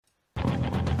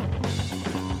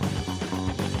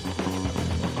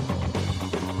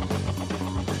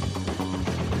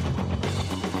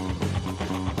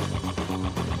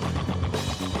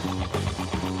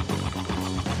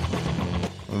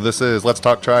This is Let's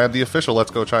Talk Tribe, the official Let's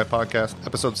Go Tribe podcast,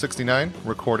 episode 69,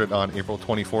 recorded on April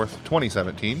 24th,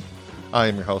 2017. I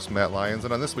am your host, Matt Lyons,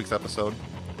 and on this week's episode,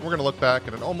 we're going to look back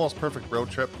at an almost perfect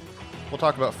road trip. We'll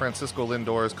talk about Francisco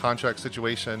Lindor's contract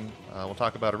situation. We'll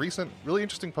talk about a recent, really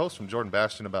interesting post from Jordan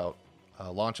Bastian about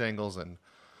launch angles and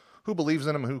who believes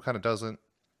in them and who kind of doesn't.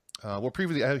 We'll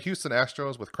preview the Houston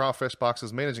Astros with Crawfish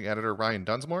Box's managing editor, Ryan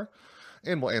Dunsmore,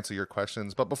 and we'll answer your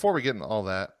questions. But before we get into all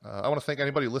that, I want to thank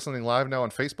anybody listening live now on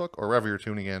Facebook or wherever you're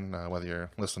tuning in, whether you're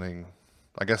listening,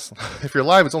 I guess, if you're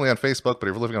live, it's only on Facebook, but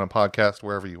if you're listening on a podcast,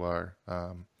 wherever you are,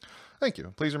 thank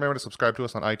you. Please remember to subscribe to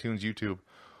us on iTunes, YouTube,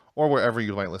 or wherever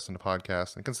you might listen to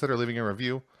podcasts, and consider leaving a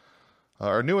review.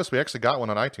 Our newest, we actually got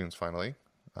one on iTunes finally,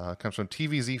 comes from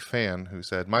TVZ Fan, who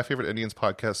said, "My favorite Indians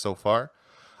podcast so far.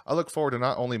 I look forward to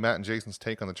not only Matt and Jason's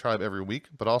take on the tribe every week,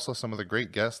 but also some of the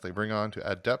great guests they bring on to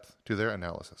add depth to their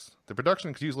analysis. The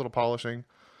production could use a little polishing,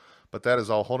 but that is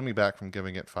all holding me back from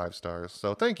giving it 5 stars.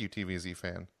 So thank you, TVZ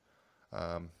Fan.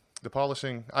 The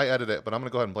polishing, I edit it, but I'm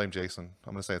going to go ahead and blame Jason.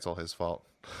 I'm going to say it's all his fault.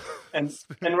 And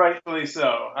rightfully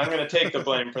so. I'm going to take the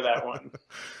blame for that one.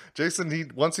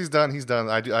 Jason, once he's done, he's done.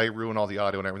 I ruin all the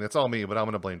audio and everything. It's all me, but I'm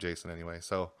going to blame Jason anyway.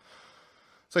 So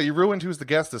you ruined who's the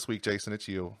guest this week, Jason. It's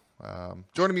you.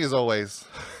 Joining me as always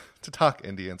to talk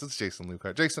Indians, it's Jason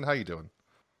Lukart. Jason, how you doing?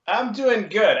 I'm doing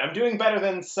good. I'm doing better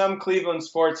than some Cleveland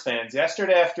sports fans.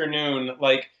 Yesterday afternoon,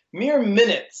 like mere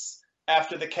minutes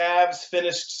after the Cavs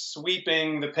finished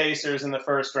sweeping the Pacers in the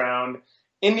first round,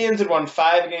 Indians had won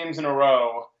 5 games in a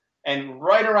row. And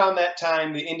right around that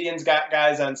time, the Indians got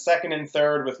guys on second and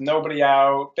third with nobody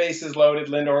out, bases loaded,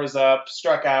 Lindor's up,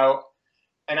 struck out.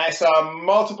 And I saw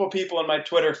multiple people in my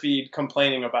Twitter feed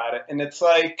complaining about it. And it's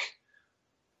like,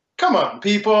 come on,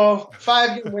 people.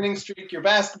 5-game winning streak. Your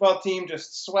basketball team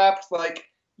just swept. Like,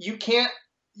 you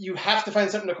have to find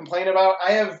something to complain about.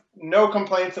 I have no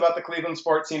complaints about the Cleveland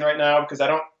sports scene right now because I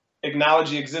don't acknowledge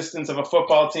the existence of a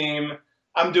football team.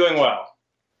 I'm doing well.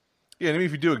 Yeah, I mean,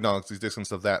 if you do acknowledge the existence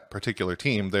of that particular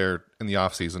team, they're in the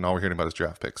offseason. All we're hearing about is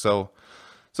draft picks. So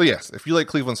yes, if you like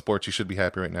Cleveland sports, you should be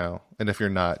happy right now. And if you're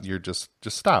not, you're just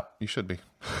stop. You should be.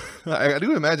 I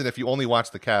do imagine if you only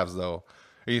watch the Cavs, though,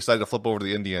 and you decided to flip over to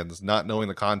the Indians, not knowing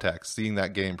the context, seeing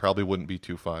that game probably wouldn't be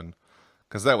too fun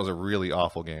because that was a really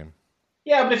awful game.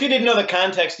 Yeah, but if you didn't know the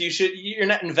context, you're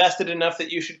not invested enough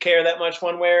that you should care that much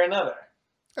one way or another.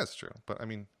 That's true. But, I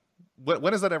mean,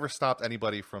 when has that ever stopped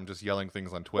anybody from just yelling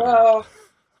things on Twitter? Well,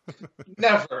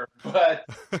 never, but...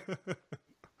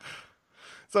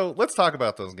 So let's talk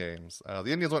about those games. The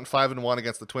Indians went 5-1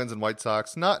 against the Twins and White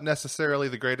Sox. Not necessarily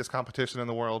the greatest competition in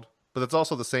the world, but it's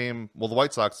also the same. Well, the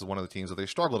White Sox is one of the teams that they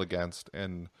struggled against,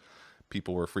 and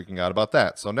people were freaking out about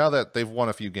that. So now that they've won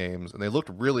a few games and they looked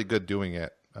really good doing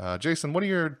it, Jason,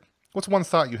 what's one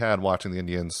thought you had watching the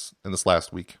Indians in this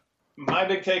last week? My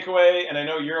big takeaway, and I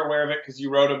know you're aware of it because you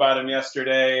wrote about him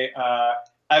yesterday.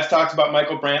 I've talked about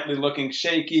Michael Brantley looking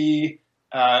shaky.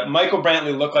 Michael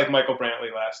Brantley looked like Michael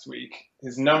Brantley last week.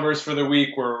 His numbers for the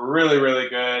week were really, really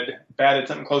good. Batted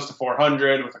something close to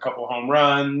 400 with a couple home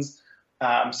runs,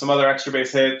 some other extra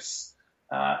base hits.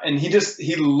 And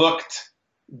he looked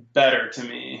better to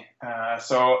me.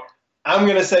 So I'm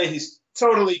going to say he's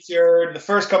totally cured. The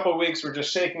first couple of weeks were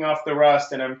just shaking off the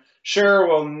rust, and I'm sure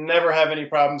we'll never have any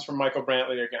problems from Michael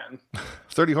Brantley again.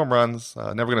 30 home runs,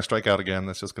 never going to strike out again.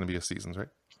 That's just going to be a season, right?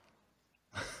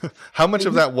 How much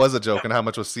of that was a joke and how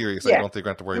much was serious? Yeah. I don't think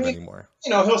we're going to have to worry about anymore.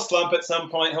 He'll slump at some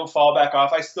point. He'll fall back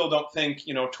off. I still don't think,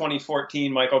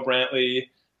 2014 Michael Brantley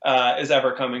is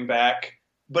ever coming back.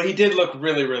 But he did look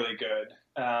really, really good.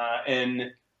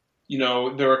 And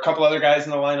there were a couple other guys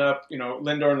in the lineup,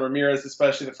 Lindor and Ramirez,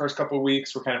 especially the first couple of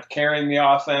weeks, were kind of carrying the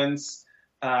offense.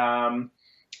 And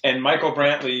Michael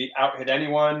Brantley out-hit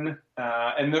anyone.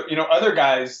 And other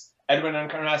guys, Edwin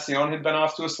Encarnacion had been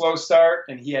off to a slow start,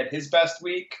 and he had his best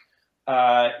week.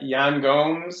 Yan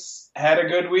Gomes had a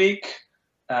good week.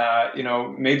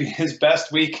 Maybe his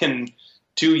best week in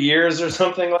 2 years or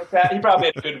something like that. He probably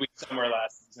had a good week somewhere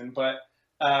last season. But,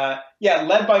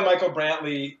 led by Michael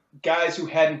Brantley, guys who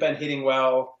hadn't been hitting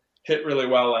well hit really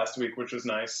well last week, which was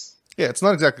nice. Yeah, it's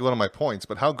not exactly one of my points,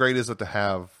 but how great is it to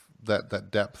have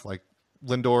that depth? Like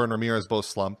Lindor and Ramirez both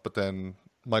slumped, but then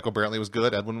Michael Brantley was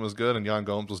good, Edwin was good, and Yan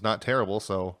Gomes was not terrible.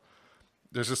 So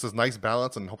there's just this nice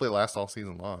balance, and hopefully it lasts all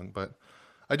season long. But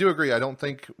I do agree. I don't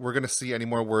think we're going to see any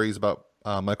more worries about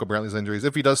Michael Brantley's injuries.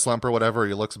 If he does slump or whatever,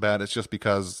 he looks bad, it's just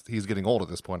because he's getting old at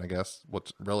this point, I guess.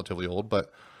 What's relatively old,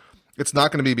 but it's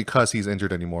not going to be because he's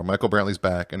injured anymore. Michael Brantley's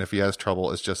back, and if he has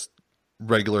trouble, it's just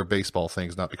regular baseball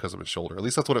things, not because of his shoulder. At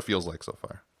least that's what it feels like so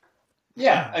far.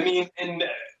 Yeah, I mean, and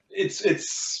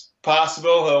it's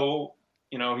possible he'll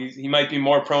he might be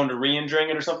more prone to re-injuring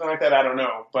it or something like that. I don't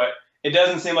know, but it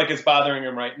doesn't seem like it's bothering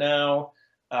him right now.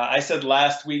 I said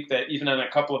last week that even on a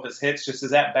couple of his hits, just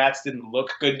his at-bats didn't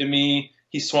look good to me.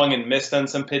 He swung and missed on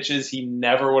some pitches he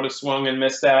never would have swung and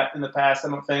missed at in the past, I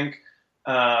don't think.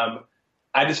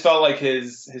 I just felt like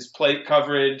his plate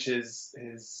coverage,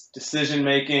 his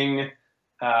decision-making,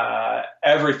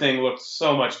 everything looked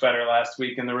so much better last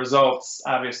week, and the results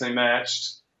obviously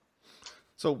matched.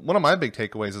 So one of my big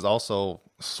takeaways is also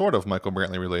sort of Michael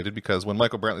Brantley related, because when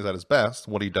Michael Brantley's at his best,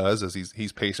 what he does is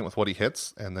he's patient with what he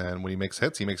hits, and then when he makes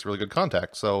hits, he makes really good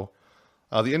contact. So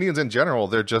the Indians in general,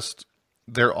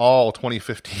 they're all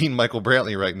 2015 Michael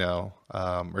Brantley right now,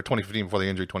 or 2015 before the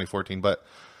injury, 2014. But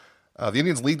the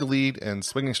Indians lead the lead in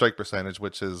swinging strike percentage,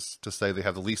 which is to say they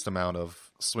have the least amount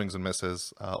of swings and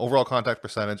misses, overall contact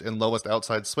percentage, and lowest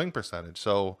outside swing percentage.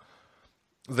 So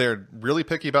they're really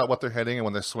picky about what they're hitting, and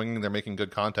when they're swinging, they're making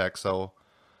good contact. So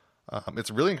it's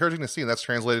really encouraging to see, and that's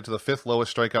translated to the 5th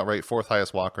lowest strikeout rate, 4th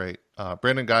highest walk rate.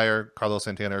 Brandon Guyer, Carlos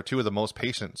Santana are 2 of the most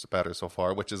patient batters so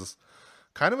far, which is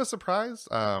kind of a surprise.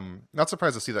 Not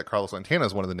surprised to see that Carlos Santana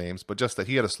is one of the names, but just that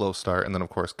he had a slow start, and then, of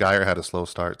course, Guyer had a slow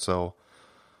start. So,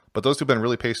 but those two have been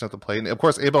really patient at the plate. And, of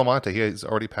course, Abe Almonte, he has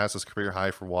already passed his career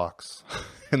high for walks.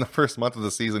 In the first month of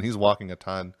the season, he's walking a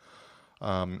ton.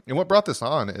 And what brought this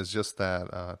on is just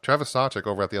that Travis Sawchik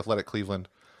over at The Athletic Cleveland,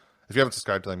 if you haven't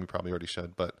subscribed to them, you probably already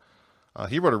should, but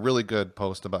he wrote a really good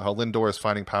post about how Lindor is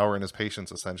finding power in his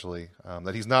patience, essentially.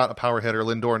 That he's not a power hitter.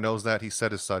 Lindor knows that. He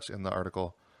said as such in the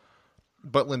article.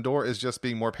 But Lindor is just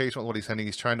being more patient with what he's hitting.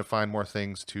 He's trying to find more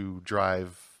things to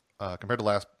drive compared to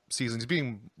last season. He's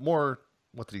being more,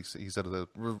 what did he say? He said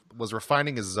was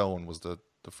refining his zone was the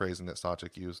phrasing that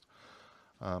Sawchik used.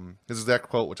 His exact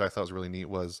quote, which I thought was really neat,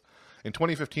 was, in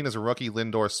 2015 as a rookie,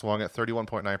 Lindor swung at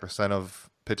 31.9% of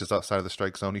pitches outside of the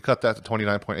strike zone. He cut that to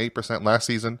 29.8% last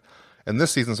season. And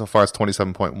this season so far it's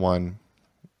 27.1%.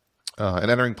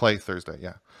 And entering play Thursday,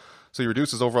 yeah. So he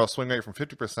reduced his overall swing rate from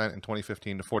 50% in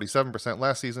 2015 to 47%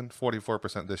 last season,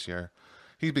 44% this year.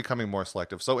 He's becoming more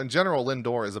selective. So in general,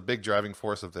 Lindor is a big driving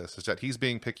force of this, is that he's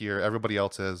being pickier, everybody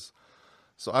else is.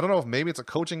 So I don't know if maybe it's a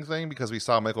coaching thing, because we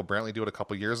saw Michael Brantley do it a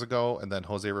couple years ago, and then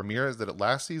Jose Ramirez did it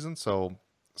last season. So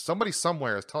somebody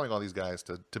somewhere is telling all these guys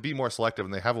to be more selective,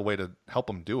 and they have a way to help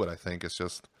them do it, I think. It's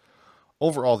just,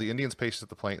 overall, the Indians' patience at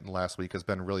the plate in the last week has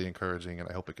been really encouraging, and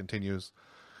I hope it continues.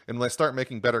 And when they start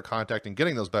making better contact and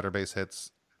getting those better base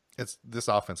hits, this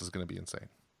offense is going to be insane.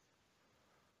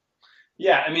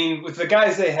 Yeah, I mean, with the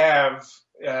guys they have,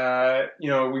 we've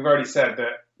already said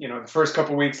that, the first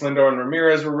couple of weeks, Lindor and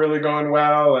Ramirez were really going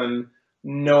well, and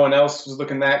no one else was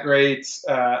looking that great.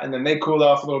 And then they cooled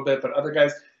off a little bit, but other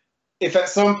guys, if at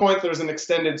some point there's an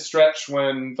extended stretch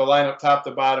when the lineup top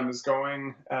to bottom is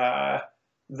going,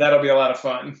 that'll be a lot of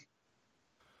fun.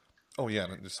 Oh, yeah,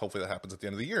 and just hopefully that happens at the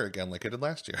end of the year again, like it did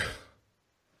last year.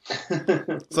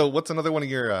 So what's another one of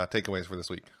your takeaways for this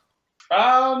week?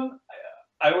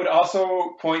 I would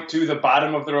also point to the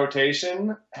bottom of the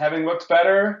rotation having looked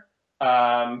better.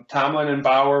 Tomlin and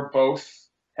Bauer both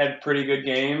had pretty good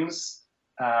games.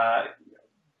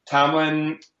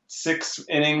 Tomlin, 6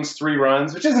 innings, 3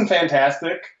 runs, which isn't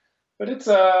fantastic, but it's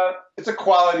a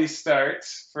quality start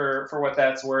for what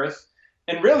that's worth.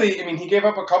 And really, I mean, he gave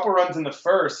up a couple runs in the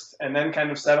first and then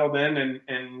kind of settled in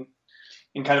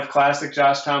kind of classic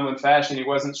Josh Tomlin fashion. He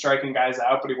wasn't striking guys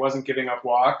out, but he wasn't giving up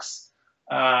walks.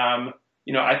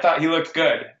 I thought he looked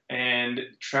good. And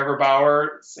Trevor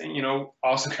Bauer,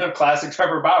 also kind of classic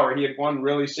Trevor Bauer. He had one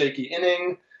really shaky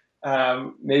inning,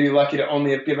 maybe lucky to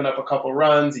only have given up a couple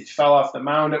runs. He fell off the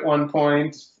mound at one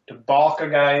point to balk a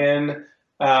guy in.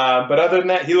 But other than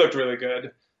that, he looked really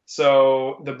good.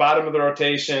 So the bottom of the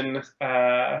rotation,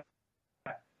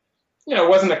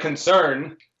 wasn't a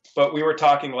concern, but we were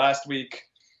talking last week,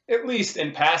 at least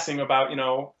in passing, about,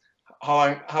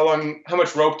 how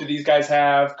much rope do these guys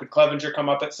have? Could Clevenger come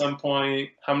up at some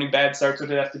point? How many bad starts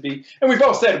would it have to be? And we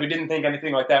both said we didn't think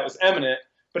anything like that was imminent,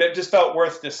 but it just felt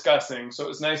worth discussing. So it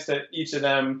was nice that each of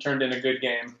them turned in a good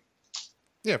game.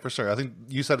 Yeah, for sure. I think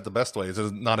you said it the best way. It's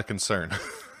not a concern.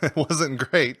 It wasn't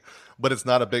great, but it's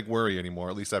not a big worry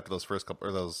anymore, at least after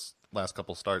those last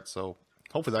couple starts. So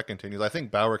hopefully that continues. I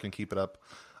think Bauer can keep it up.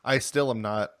 I still I'm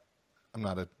not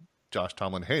a Josh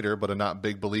Tomlin hater, but a not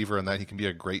big believer in that he can be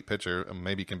a great pitcher, and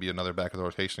maybe can be another back of the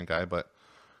rotation guy. But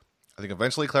I think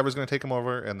eventually Clever's going to take him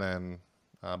over, and then.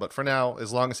 But for now,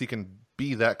 as long as he can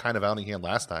be that kind of outing he had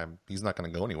last time, he's not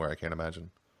going to go anywhere. I can't imagine.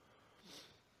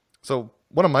 So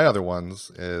one of my other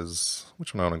ones is,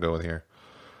 which one I want to go with here?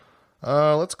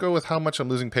 Let's go with how much I'm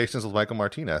losing patience with Michael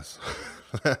Martinez.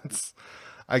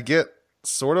 I get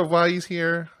sort of why he's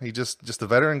here. He just a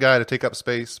veteran guy to take up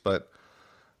space, but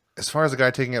as far as a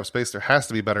guy taking up space, there has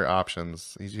to be better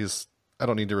options. I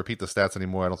don't need to repeat the stats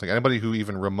anymore. I don't think anybody who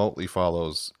even remotely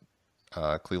follows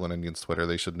Cleveland Indians Twitter,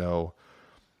 they should know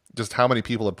just how many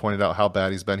people have pointed out how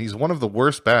bad he's been. He's one of the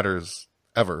worst batters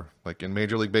ever, like in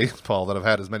Major League Baseball, that have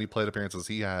had as many plate appearances as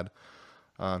he had.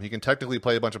 He can technically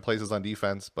play a bunch of places on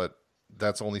defense, but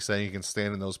that's only saying he can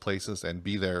stand in those places and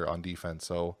be there on defense.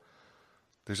 So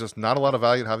there's just not a lot of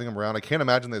value in having him around. I can't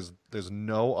imagine there's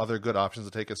no other good options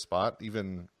to take his spot.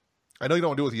 Even I know you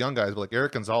don't do it with young guys, but like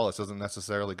Eric Gonzalez isn't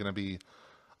necessarily going to be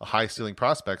a high ceiling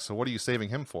prospect. So what are you saving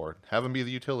him for? Have him be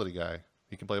the utility guy.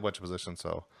 He can play a bunch of positions.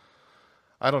 So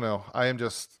I don't know.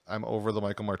 I'm over the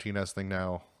Michael Martinez thing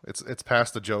now. It's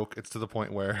past the joke. It's to the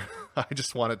point where I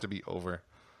just want it to be over.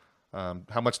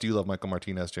 How much do you love Michael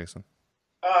Martinez, Jason?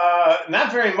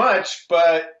 Not very much,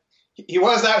 but he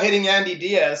was out hitting Yandy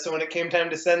Diaz, so when it came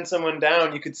time to send someone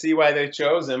down, you could see why they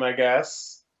chose him, I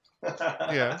guess.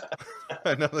 Yeah,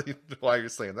 I know why you're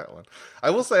saying that one. I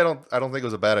will say I don't think it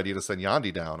was a bad idea to send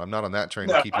Yandy down. I'm not on that train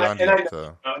to keep Yandy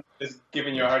up. I'm just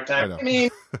giving you a hard time. I mean,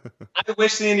 I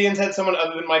wish the Indians had someone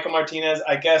other than Michael Martinez.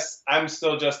 I guess I'm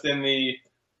still just in the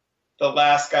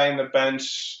last guy in the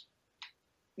bench.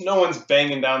 No one's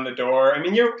banging down the door. I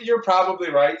mean, you're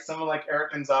probably right. Someone like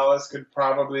Eric Gonzalez could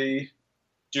probably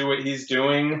do what he's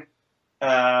doing.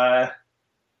 But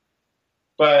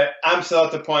I'm still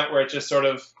at the point where it's just sort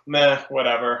of meh,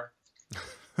 whatever.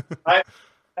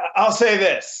 I'll say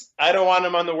this. I don't want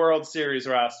him on the World Series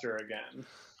roster again.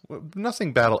 Well,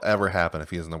 nothing bad will ever happen if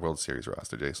he is in the World Series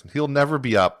roster, Jason. He'll never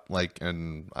be up like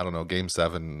in, I don't know, Game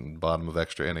 7, bottom of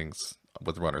extra innings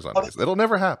with runners on base. It'll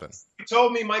never happen. You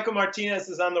told me Michael Martinez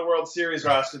is on the World Series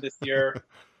roster this year.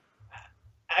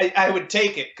 I would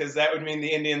take it because that would mean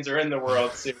the Indians are in the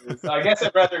World Series. I guess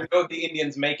I'd rather know the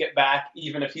Indians make it back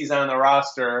even if he's on the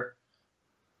roster.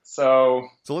 So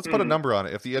let's put a number on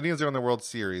it. If the Indians are in the World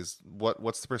Series,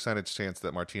 what's the percentage chance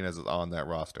that Martinez is on that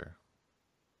roster?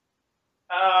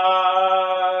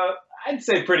 I'd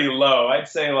say pretty low. I'd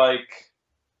say like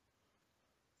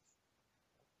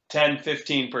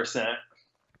 10-15%.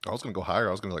 I was going to go higher.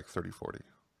 I was going to like 30-40.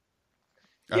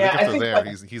 I think if they're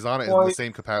there, he's on it in the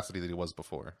same capacity that he was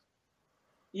before.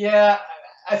 Yeah,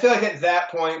 I feel like at that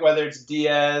point, whether it's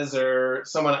Diaz or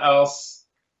someone else,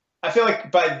 I feel like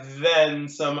by then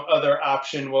some other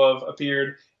option will have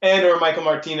appeared, and or Michael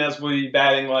Martinez will be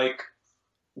batting like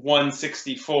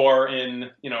 164 in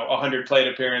 100 plate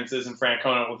appearances, and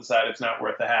Francona will decide it's not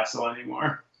worth the hassle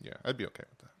anymore. Yeah, I'd be okay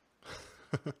with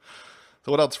that.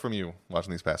 So what else from you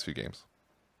watching these past few games?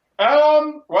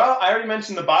 Well, I already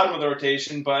mentioned the bottom of the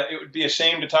rotation, but it would be a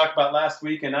shame to talk about last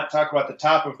week and not talk about the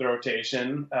top of the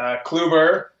rotation.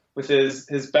 Kluber with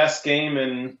his best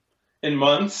game in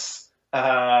months,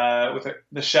 with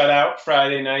the shutout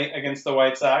Friday night against the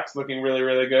White Sox, looking really,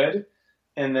 really good.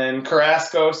 And then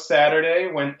Carrasco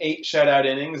Saturday went 8 shutout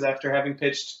innings after having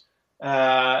pitched,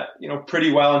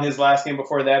 pretty well in his last game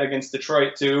before that against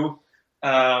Detroit too,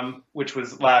 which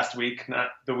was last week, not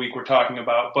the week we're talking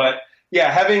about, but. Yeah,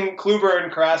 having Kluber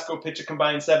and Carrasco pitch a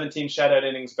combined 17 shutout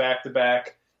innings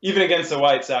back-to-back, even against the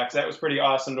White Sox, that was pretty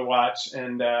awesome to watch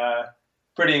and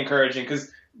pretty encouraging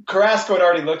because Carrasco had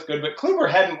already looked good, but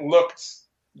Kluber hadn't looked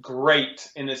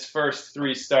great in his first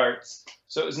 3 starts.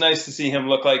 So it was nice to see him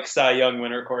look like Cy Young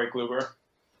winner Corey Kluber.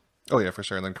 Oh, yeah, for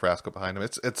sure. And then Carrasco behind him.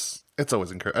 It's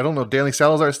always encouraging. I don't know, Danny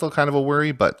Salazar is still kind of a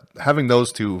worry, but having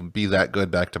those two be that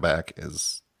good back-to-back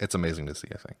it's amazing to see,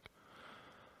 I think.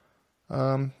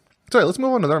 Sorry, let's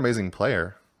move on to another amazing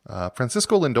player.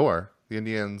 Francisco Lindor. The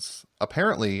Indians,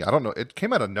 apparently, I don't know, it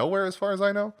came out of nowhere as far as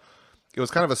I know. It was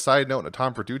kind of a side note in a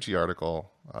Tom Perducci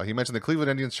article. He mentioned the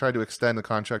Cleveland Indians tried to extend the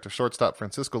contract of shortstop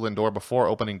Francisco Lindor before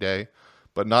opening day,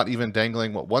 but not even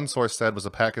dangling what one source said was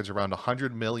a package around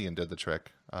 $100 million did the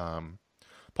trick. Paul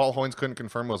Hoynes couldn't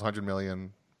confirm it was $100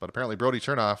 million, but apparently Brody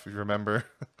Chernoff, if you remember,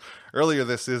 earlier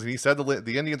this season, he said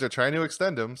the Indians are trying to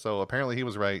extend him, so apparently he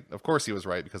was right. Of course he was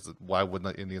right, because why would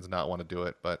the Indians not want to do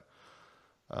it? But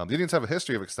the Indians have a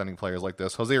history of extending players like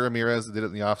this. Jose Ramirez did it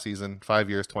in the offseason, 5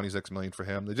 years, $26 million for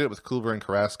him. They did it with Kluber and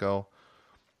Carrasco.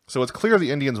 So it's clear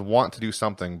the Indians want to do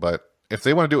something, but if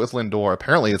they want to do it with Lindor,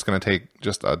 apparently it's going to take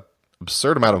just an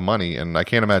absurd amount of money, and I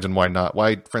can't imagine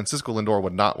why Francisco Lindor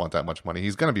would not want that much money.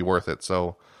 He's going to be worth it.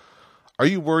 So are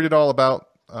you worried at all about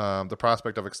the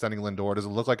prospect of extending Lindor? Does it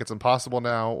look like it's impossible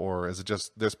now, or is it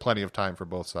just there's plenty of time for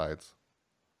both sides?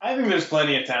 I think there's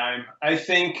plenty of time. I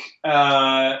think,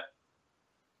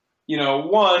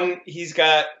 one, he's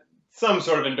got some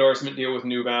sort of endorsement deal with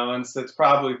New Balance that's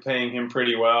probably paying him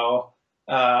pretty well,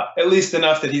 at least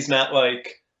enough that he's not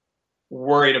like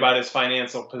worried about his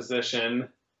financial position.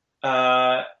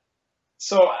 I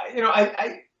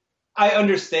I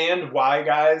understand why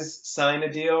guys sign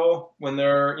a deal when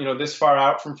they're, this far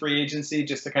out from free agency,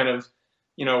 just to kind of,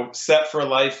 set for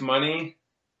life money.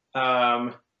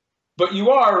 Um, but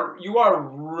you are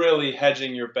really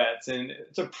hedging your bets, and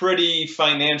it's a pretty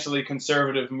financially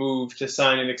conservative move to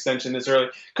sign an extension this early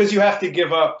because you have to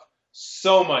give up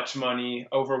so much money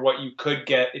over what you could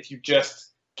get if you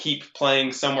just keep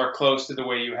playing somewhere close to the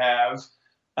way you have.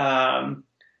 Um,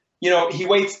 he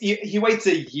waits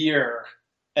a year,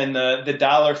 and the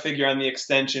dollar figure on the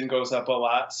extension goes up a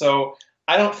lot. So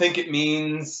I don't think it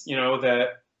means that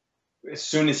as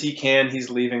soon as he can, he's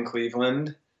leaving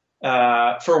Cleveland.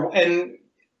 And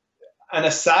on a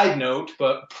side note,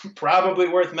 but probably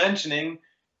worth mentioning,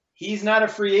 he's not a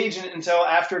free agent until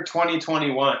after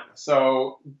 2021.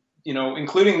 So,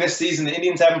 including this season, the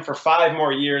Indians have him for 5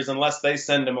 more years unless they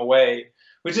send him away,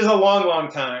 which is a long,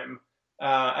 long time.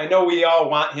 I know we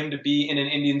all want him to be in an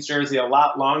Indians jersey a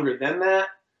lot longer than that.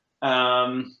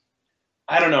 I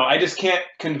don't know. I just can't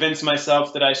convince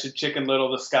myself that I should Chicken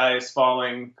Little, the sky is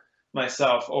falling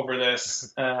myself over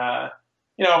this. For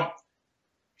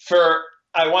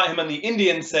I want him on the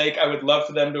Indians' sake. I would love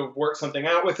for them to work something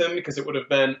out with him because it would have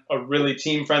been a really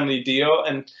team-friendly deal.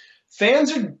 And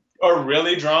fans are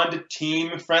really drawn to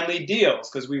team-friendly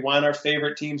deals because we want our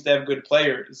favorite teams to have good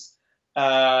players.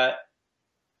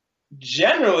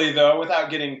 Generally, though,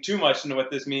 without getting too much into what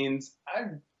this means,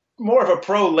 I'm more of a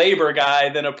pro-labor guy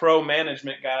than a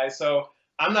pro-management guy. So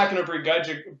I'm not going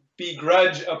to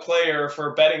begrudge a player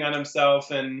for betting on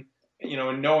himself and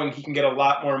knowing he can get a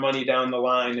lot more money down the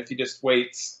line if he just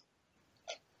waits.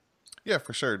 Yeah,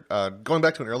 for sure. Going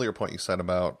back to an earlier point you said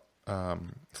about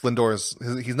Lindor's,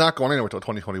 he's not going anywhere until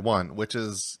 2021,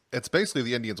 it's basically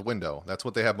the Indians' window. That's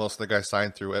what they have most of the guys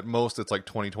signed through. At most, it's like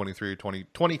 2023 or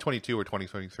 2022 or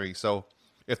 2023. So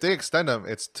if they extend him,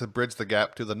 it's to bridge the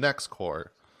gap to the next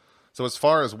core. So as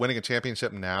far as winning a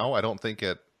championship now, I don't think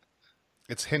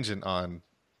it's hinging on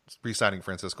re-signing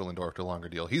Francisco Lindor to a longer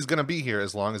deal. He's going to be here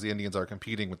as long as the Indians are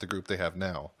competing with the group they have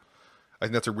now. I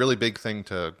think that's a really big thing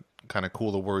to kind of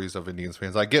cool the worries of Indians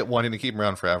fans. I get wanting to keep him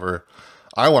around forever.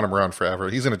 I want him around forever.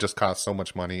 He's going to just cost so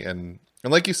much money. And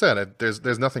like you said,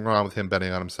 there's nothing wrong with him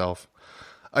betting on himself.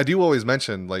 I do always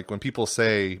mention, like, when people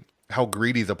say how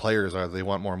greedy the players are, they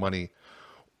want more money.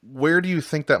 Where do you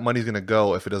think that money's going to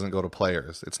go if it doesn't go to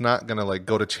players? It's not going to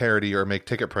go to charity or make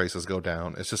ticket prices go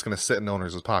down. It's just going to sit in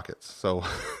owners' pockets. So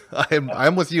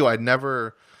I'm with you. I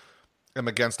never am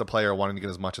against a player wanting to get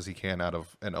as much as he can out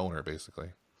of an owner,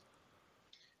 basically.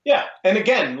 Yeah. And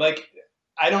again,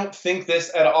 I don't think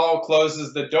this at all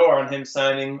closes the door on him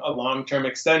signing a long-term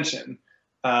extension.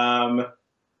 I've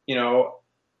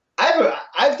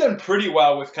done pretty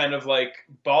well with kind of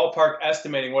ballpark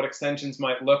estimating what extensions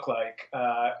might look like.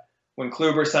 When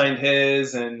Kluber signed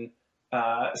his and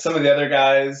some of the other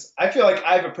guys, I feel like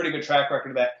I have a pretty good track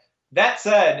record of that. That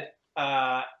said,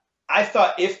 I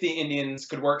thought if the Indians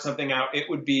could work something out, it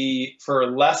would be for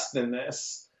less than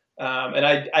this. And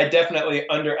I definitely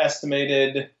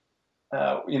underestimated,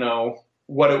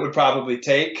 what it would probably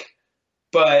take.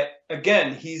 But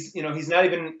again, he's not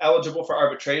even eligible for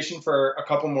arbitration for a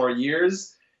couple more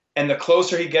years. And the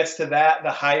closer he gets to that,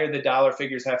 the higher the dollar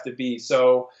figures have to be.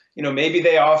 So, maybe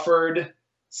they offered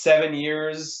 7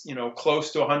 years,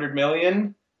 close to $100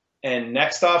 million. And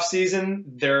next offseason,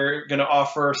 they're going to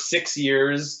offer 6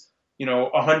 years,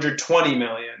 $120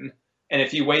 million. And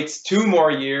if he waits 2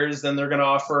 more years, then they're going to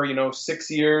offer,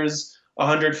 6 years,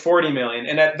 $140 million.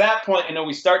 And at that point,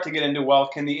 we start to get into, well,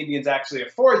 can the Indians actually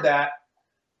afford that?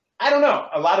 I don't know.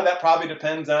 A lot of that probably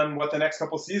depends on what the next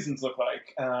couple seasons look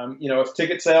like. If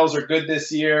ticket sales are good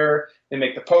this year, they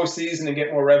make the postseason and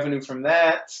get more revenue from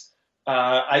that.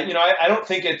 I don't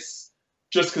think it's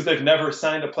just because they've never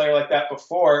signed a player like that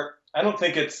before. I don't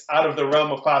think it's out of the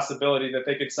realm of possibility that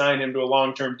they could sign him to a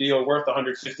long-term deal worth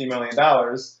 $150 million.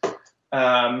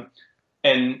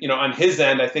 And on his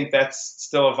end, I think that's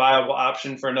still a viable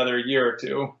option for another year or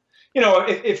two.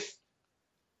 If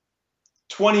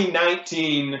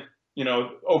 2019,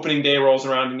 opening day rolls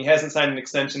around and he hasn't signed an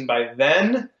extension by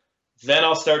then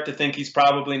I'll start to think he's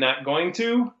probably not going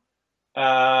to.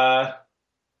 But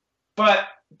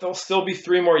there'll still be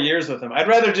 3 more years with him. I'd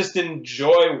rather just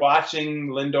enjoy watching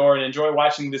Lindor and enjoy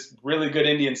watching this really good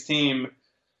Indians team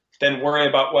than worry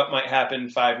about what might happen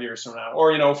 5 years from now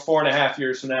or, 4.5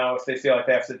 years from now if they feel like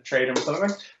they have to trade him or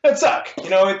something. That'd suck.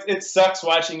 It sucks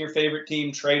watching your favorite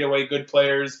team trade away good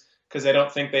players because they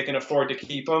don't think they can afford to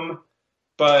keep them.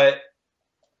 But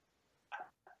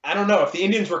I don't know. If the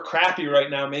Indians were crappy right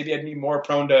now, maybe I'd be more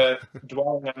prone to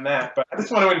dwelling on that. But I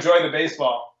just want to enjoy the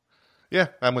baseball. Yeah,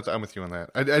 I'm with you on that.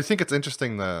 I think it's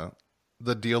interesting the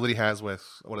the deal that he has with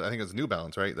what I think is New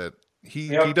Balance, right? That he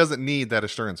doesn't need that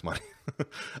assurance money.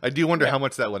 I do wonder how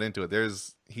much that went into it.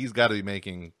 He's got to be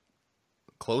making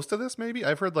close to this, maybe.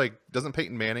 I've heard doesn't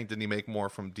Peyton Manning, didn't he make more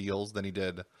from deals than he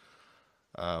did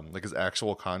his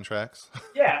actual contracts?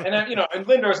 Yeah, and and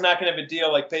Lindor's not going to have a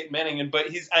deal like Peyton Manning, but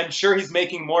I'm sure he's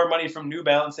making more money from New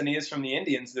Balance than he is from the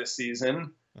Indians this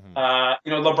season.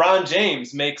 Mm-hmm. LeBron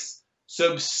James makes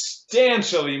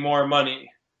substantially more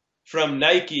money from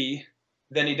Nike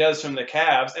than he does from the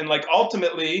Cavs, and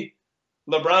ultimately,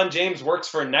 LeBron James works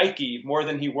for Nike more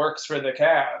than he works for the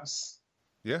Cavs.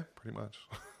 Yeah, pretty much.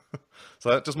 So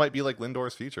that just might be like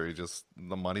Lindor's future.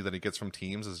 The money that he gets from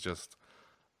teams is just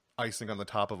icing on the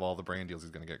top of all the brand deals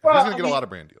he's going to get. He's going to get a lot of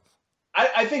brand deals.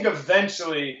 I think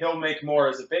eventually he'll make more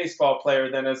as a baseball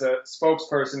player than as a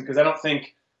spokesperson, because I don't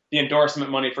think the endorsement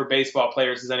money for baseball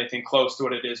players is anything close to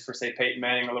what it is for, say, Peyton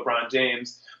Manning or LeBron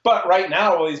James. But right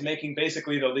now, while he's making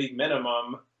basically the league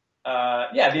minimum,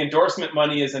 the endorsement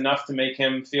money is enough to make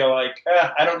him feel like,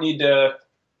 I don't need to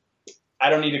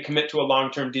commit to a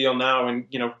long-term deal now and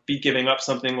be giving up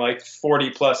something like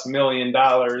 $40+ million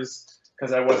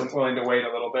because I wasn't willing to wait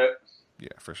a little bit. Yeah,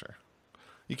 for sure.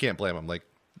 You can't blame him,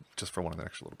 just for wanting an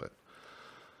extra little bit.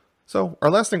 So our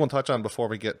last thing we'll touch on before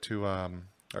we get to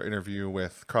our interview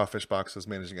with Crawfish Box's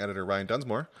managing editor, Ryan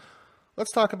Dunsmore,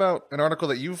 let's talk about an article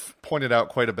that you've pointed out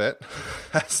quite a bit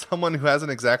as someone who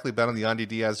hasn't exactly been on the Yandy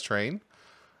Diaz train,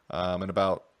 and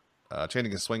about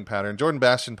changing his swing pattern. Jordan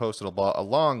Bastian posted a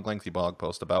long, lengthy blog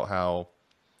post about how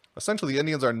essentially the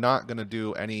Indians are not going to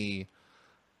do any,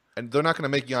 and they're not going to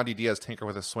make Yandy Diaz tinker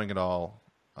with his swing at all,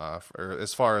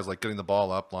 as far as getting the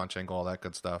ball up, launch angle, all that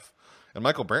good stuff. And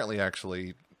Michael Brantley,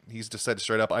 actually, he's just said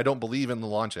straight up, I don't believe in the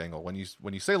launch angle. When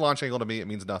you say launch angle to me, it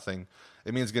means nothing.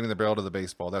 It means getting the barrel to the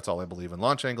baseball. That's all I believe in.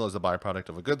 Launch angle is a byproduct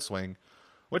of a good swing,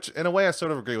 which in a way I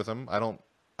sort of agree with him. I don't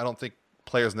think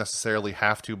players necessarily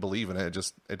have to believe in it.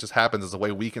 It just happens as the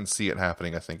way we can see it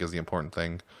happening, I think, is the important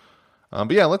thing.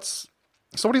 But yeah,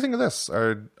 so what do you think of this?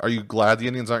 Are you glad the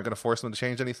Indians aren't going to force them to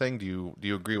change anything? Do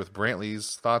you agree with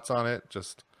Brantley's thoughts on it? It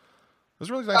was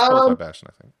a really nice quote by Bastian,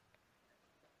 I think.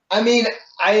 I mean,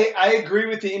 I agree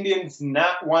with the Indians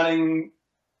not wanting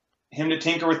him to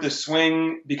tinker with the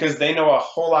swing because they know a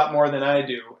whole lot more than I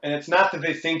do. And it's not that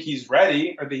they think he's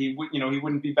ready or that he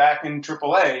wouldn't be back in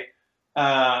AAA.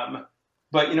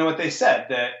 But what they said,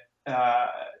 that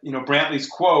Brantley's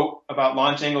quote about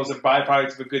launch angles are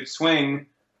byproducts of a good swing,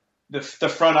 the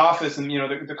front office and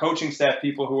the coaching staff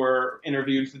people who were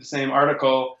interviewed for the same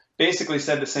article basically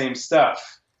said the same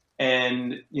stuff.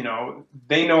 And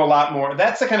they know a lot more.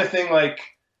 That's the kind of thing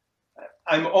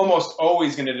I'm almost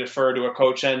always going to defer to a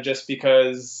coach on, just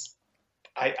because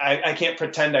I can't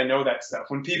pretend I know that stuff.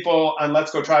 When people on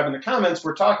Let's Go Tribe in the comments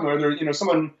were talking about it,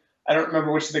 someone, I don't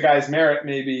remember which of the guys, Merritt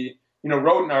maybe,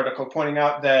 wrote an article pointing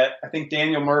out that I think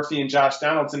Daniel Murphy and Josh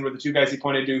Donaldson were the two guys he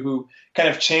pointed to who kind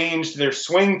of changed their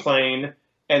swing plane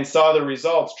and saw the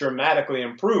results dramatically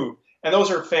improve. And those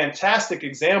are fantastic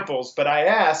examples. But I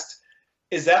asked,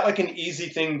 is that an easy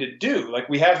thing to do?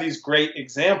 We have these great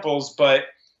examples, but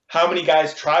how many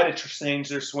guys try to change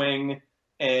their swing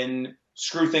and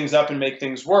screw things up and make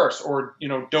things worse, or,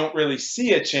 don't really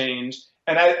see a change?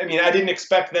 And I mean, I didn't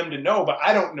expect them to know, but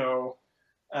I don't know.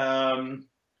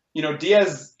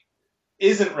 Diaz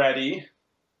isn't ready.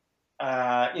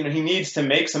 He needs to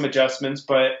make some adjustments,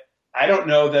 but I don't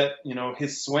know that,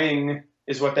 his swing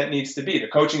is what that needs to be. The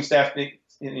coaching staff,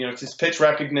 it's his pitch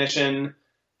recognition,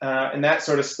 and that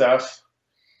sort of stuff.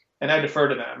 And I defer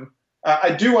to them.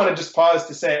 I do want to just pause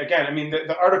to say, again, I mean,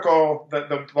 the article,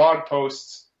 the blog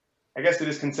post, I guess it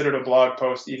is considered a blog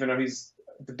post, even though he's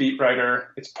the beat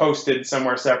writer. It's posted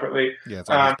somewhere separately. Yeah, it's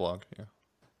on his blog. Yeah.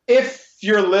 If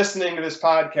you're listening to this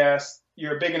podcast,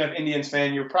 you're a big enough Indians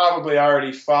fan, you're probably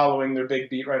already following their big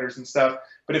beat writers and stuff.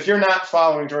 But if you're not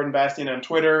following Jordan Bastian on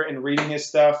Twitter and reading his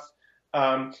stuff,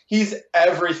 he's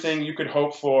everything you could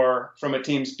hope for from a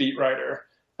team's beat writer.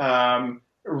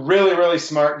 Really, really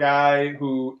smart guy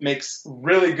who makes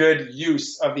really good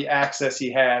use of the access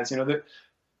he has.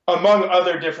 Among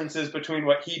other differences between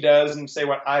what he does and say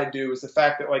what I do is the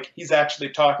fact that he's actually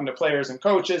talking to players and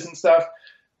coaches and stuff.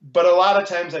 But a lot of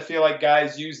times I feel like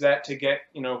guys use that to get,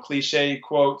 cliche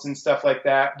quotes and stuff like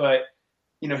that. But,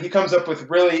 he comes up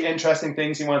with really interesting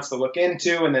things he wants to look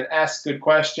into and then asks good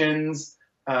questions.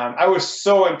 I was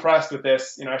so impressed with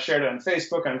this. I shared it on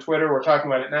Facebook, on Twitter. We're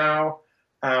talking about it now.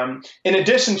 In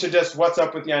addition to just what's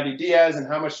up with Yandy Diaz and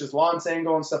how much does launch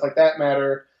angle and stuff like that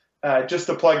matter, just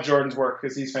to plug Jordan's work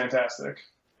because he's fantastic.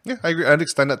 Yeah, I agree. I'd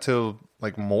extend that to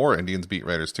more Indians beat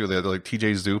writers too. They're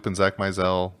TJ Zoop and Zach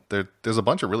Mizell. There's a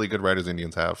bunch of really good writers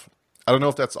Indians have. I don't know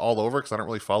if that's all over because I don't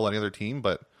really follow any other team,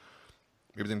 but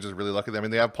maybe they're just really lucky. I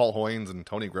mean, they have Paul Hoynes and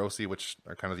Tony Grossi, which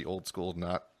are kind of the old school,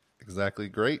 not exactly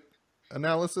great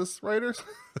analysis writers.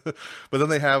 But then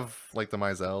they have like the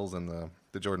Mizels and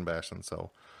the Jordan Bashans.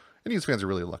 So Indians fans are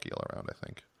really lucky all around, I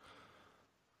think.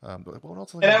 But what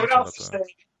else? And I would also say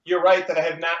you're right that I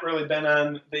have not really been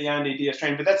on the Yandy Diaz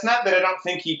train, but that's not that I don't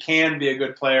think he can be a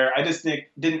good player. I just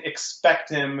didn't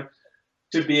expect him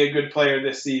to be a good player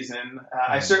this season.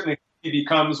 I certainly think he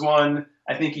becomes one.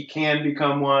 I think he can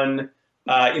become one.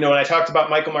 When I talked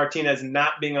about Michael Martinez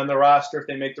not being on the roster if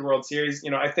they make the World Series,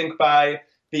 I think by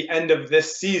the end of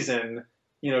this season,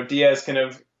 Diaz can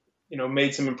have,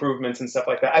 made some improvements and stuff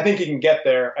like that. I think he can get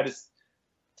there.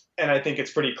 And I think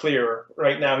it's pretty clear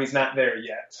right now he's not there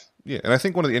yet. Yeah, and I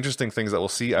think one of the interesting things that we'll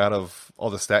see out of all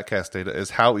the StatCast data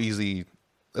is how easy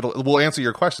it will answer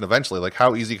your question eventually. Like,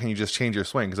 how easy can you just change your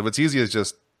swing? Because if it's easy as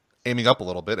just aiming up a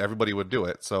little bit, everybody would do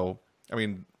it. So, I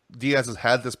mean, Diaz has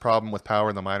had this problem with power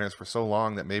in the minors for so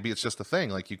long that maybe it's just a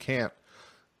thing. Like,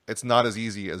 it's not as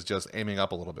easy as just aiming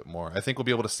up a little bit more. I think we'll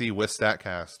be able to see with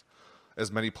StatCast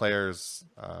as many players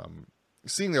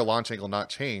seeing their launch angle not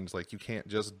change. Like, you can't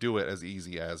just do it as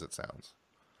easy as it sounds.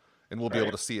 And we'll be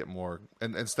able to see it more.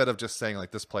 And instead of just saying,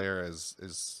 like, this player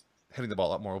is hitting the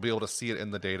ball up more, we'll be able to see it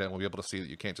in the data, and we'll be able to see that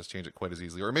you can't just change it quite as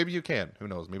easily. Or maybe you can. Who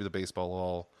knows? Maybe the baseball will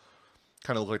all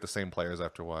kind of look like the same players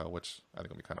after a while, which I think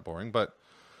will be kind of boring. But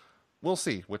we'll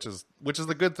see, which is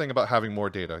the good thing about having more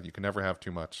data. You can never have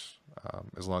too much,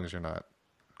 as long as you're not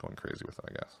going crazy with it,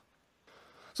 I guess.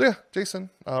 So, yeah, Jason,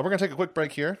 we're going to take a quick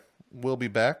break here. We'll be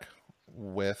back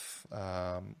with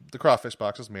the Crawfish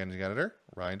Box's managing editor,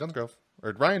 Ryan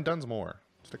Dunsmore.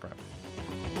 Stick around.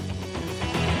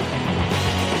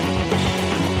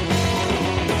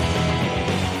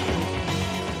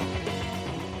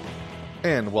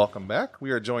 And welcome back.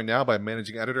 We are joined now by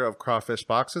managing editor of Crawfish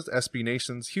Boxes, SB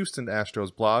Nation's Houston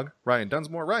Astros blog, Ryan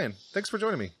Dunsmore. Ryan, thanks for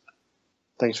joining me.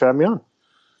 Thanks for having me on.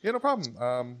 Yeah, no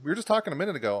problem. We were just talking a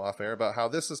minute ago off air about how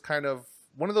this is kind of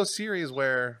one of those series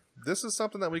where this is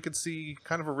something that we could see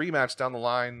kind of a rematch down the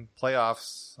line,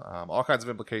 playoffs, all kinds of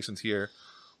implications here.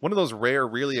 One of those rare,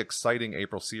 really exciting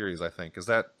April series, I think. Is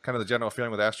that kind of the general feeling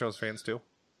with Astros fans too?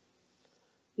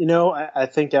 I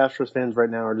think Astros fans right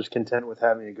now are just content with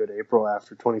having a good April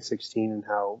after 2016 and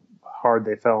how hard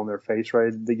they fell on their face right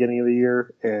at the beginning of the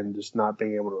year and just not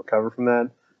being able to recover from that.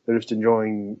 They're just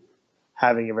enjoying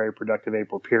having a very productive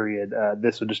April period.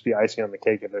 This would just be icing on the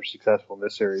cake if they're successful in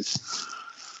this series.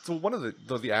 So one of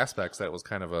the aspects that was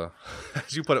kind of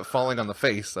as you put it, falling on the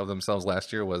face of themselves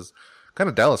last year was kind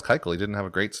of Dallas Keuchel. He didn't have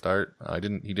a great start. He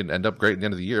didn't end up great at the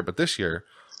end of the year, but this year,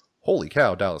 holy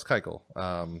cow, Dallas Keuchel.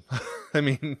 I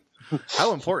mean,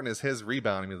 how important is his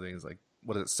rebounding? I mean, he's like,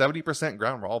 what is it, 70%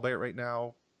 ground ball right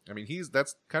now? I mean,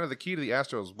 that's kind of the key to the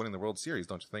Astros winning the World Series,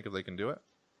 don't you think, if they can do it?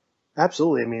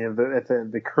 Absolutely. I mean, if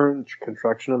the current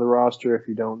construction of the roster, if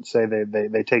you don't say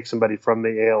they take somebody from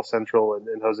the AL Central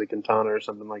and Jose Quintana or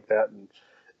something like that and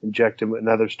inject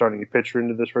another starting pitcher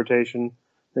into this rotation,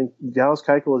 I think Dallas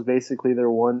Keuchel is basically their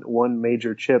one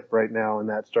major chip right now in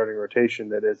that starting rotation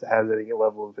that has any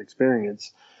level of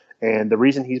experience. And the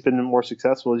reason he's been more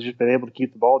successful is he's just been able to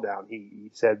keep the ball down.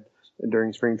 He said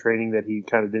during spring training that he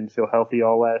kind of didn't feel healthy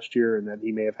all last year and that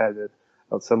he may have had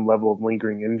some level of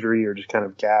lingering injury or just kind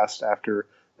of gassed after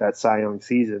that Cy Young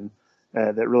season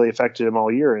that really affected him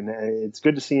all year. And it's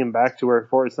good to see him back to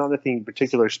where it's not anything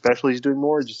particular special he's doing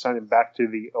more, it's just signing back to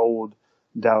the old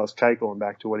Dallas Keuchel and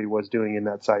back to what he was doing in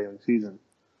that Cy Young season.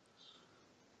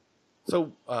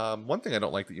 So one thing I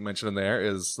don't like that you mentioned in there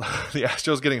is the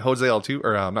Astros getting Jose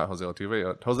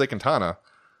Quintana.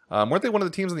 Weren't they one of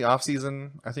the teams in the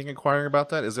offseason, I think, inquiring about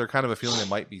that? Is there kind of a feeling they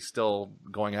might be still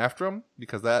going after him?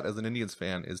 Because that, as an Indians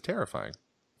fan, is terrifying.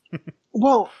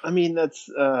 Well, I mean, at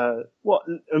the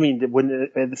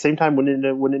same time, wouldn't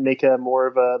it make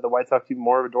the White Sox even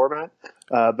more of a doormat?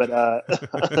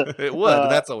 It would.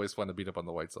 And that's always fun to beat up on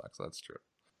the White Sox. That's true.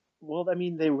 Well, I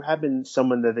mean, they have been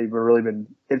someone that they've really been.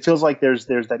 It feels like there's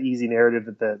that easy narrative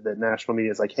that the national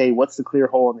media is like, hey, what's the clear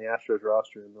hole in the Astros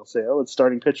roster? And they'll say, oh, it's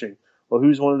starting pitching. Well,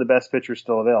 who's one of the best pitchers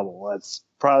still available? Well, that's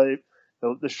probably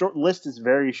the short list is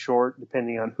very short,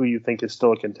 depending on who you think is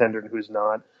still a contender and who's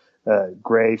not.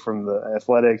 Gray from the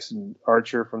Athletics and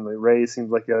Archer from the Rays seems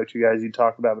like the other two guys you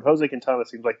talk about, but Jose Quintana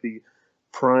seems like the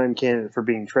prime candidate for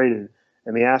being traded.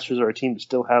 And the Astros are a team that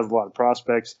still has a lot of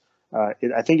prospects. I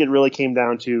think it really came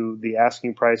down to the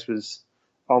asking price was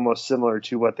almost similar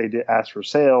to what they did ask for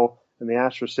sale, and the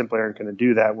Astros simply aren't going to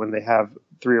do that when they have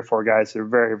 3 or 4 guys that are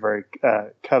very, very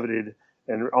coveted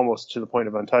and almost to the point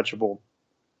of untouchable.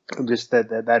 Just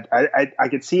that I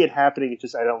could see it happening. It's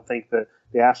just I don't think that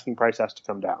the asking price has to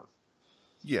come down.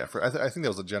 Yeah, I think that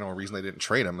was the general reason they didn't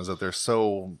trade him, is that they're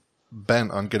so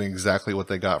bent on getting exactly what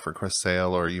they got for Chris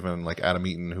Sale, or even like Adam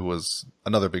Eaton, who was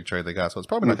another big trade they got. So it's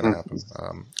probably not going to happen.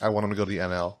 I want him to go to the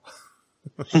NL.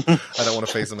 I don't want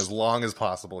to face him as long as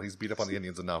possible. He's beat up on the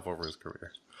Indians enough over his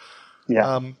career.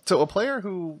 Yeah. So a player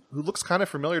who looks kind of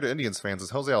familiar to Indians fans is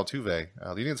Jose Altuve. The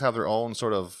Indians have their own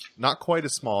sort of, not quite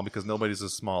as small because nobody's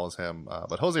as small as him,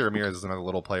 but Jose Ramirez is another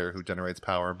little player who generates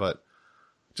power. But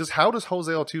just how does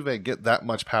Jose Altuve get that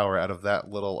much power out of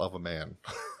that little of a man?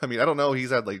 I mean, I don't know.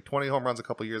 He's had like 20 home runs a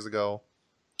couple years ago.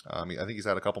 I think he's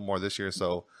had a couple more this year.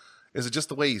 So is it just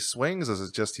the way he swings? Is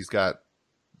it just he's got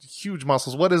huge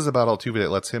muscles? What is it about Altuve that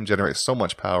lets him generate so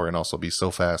much power and also be so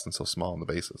fast and so small on the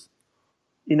bases?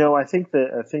 I think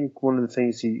one of the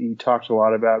things he talked a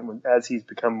lot about as he's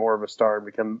become more of a star and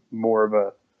become more of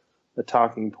a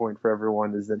talking point for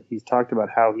everyone, is that he's talked about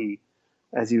how he,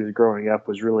 as he was growing up,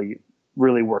 was really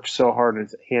worked so hard in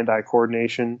his hand-eye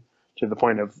coordination, to the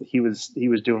point of he was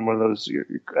doing one of those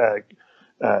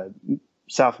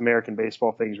South American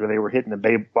baseball things where they were hitting a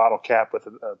bottle cap with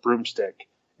a broomstick,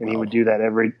 and he would do that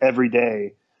every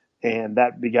day, and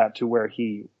that begot to where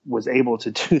he was able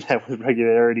to do that with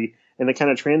regularity, and it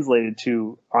kind of translated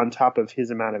to, on top of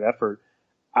his amount of effort.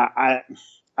 I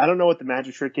don't know what the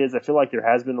magic trick is. I feel like there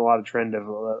has been a lot of trend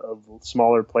of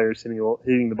smaller players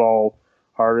hitting the ball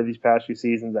harder these past few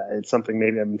seasons. It's something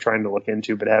maybe I've been trying to look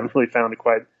into, but I haven't really found it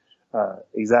quite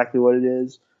exactly what it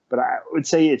is. But I would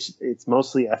say it's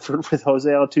mostly effort with Jose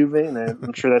Altuve, and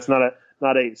I'm sure that's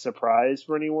not a surprise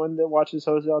for anyone that watches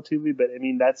Jose Altuve. But I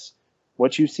mean, that's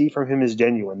what you see from him is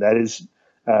genuine. That is,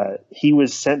 he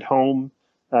was sent home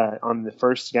on the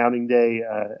first scouting day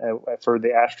for the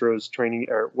Astros training,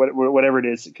 or whatever it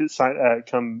is,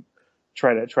 come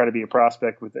try to be a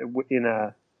prospect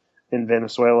in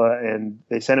Venezuela, and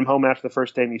they sent him home after the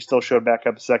first day, and he still showed back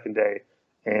up the second day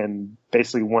and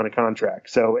basically won a contract.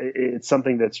 So it's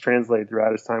something that's translated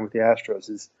throughout his time with the Astros.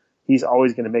 Is he's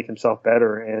always going to make himself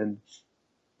better, and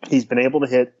he's been able to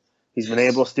hit, he's been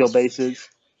able to steal bases,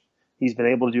 he's been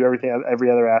able to do every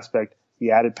other aspect.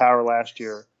 He added power last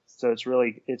year, so it's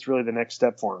really the next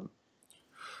step for him.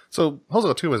 So Jose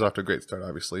Altuve is off to a great start,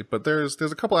 obviously, but there's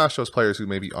a couple Astros players who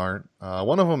maybe aren't.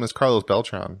 One of them is Carlos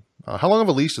Beltran. How long of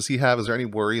a leash does he have? Is there any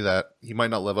worry that he might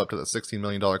not live up to the $16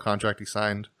 million contract he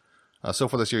signed? So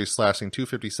far this year, he's slashing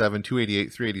 257,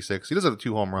 288, 386. He does have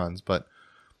 2 home runs, but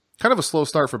kind of a slow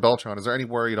start for Beltran. Is there any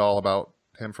worry at all about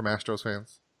him from Astros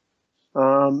fans?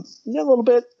 Yeah, a little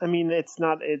bit. I mean, it's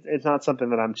not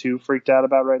something that I'm too freaked out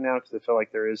about right now, because I feel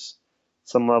like there is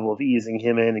some level of easing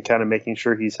him in and kind of making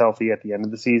sure he's healthy at the end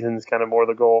of the season is kind of more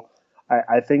the goal.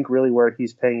 I think really where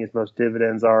he's paying his most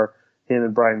dividends are him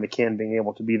and Brian McCann being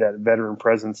able to be that veteran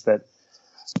presence that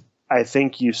I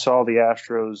think you saw the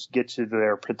Astros get to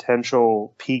their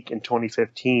potential peak in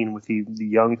 2015 with the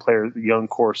young players, the young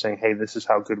core saying, hey, this is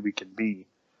how good we can be.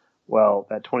 Well,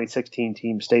 that 2016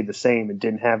 team stayed the same and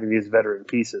didn't have any of these veteran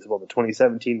pieces. Well, the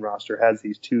 2017 roster has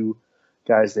these 2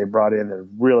 guys they brought in that are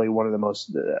really one of the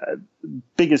most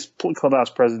biggest clubhouse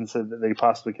presence that they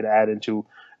possibly could add into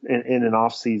in an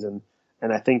off season.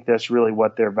 And I think that's really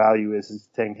what their value is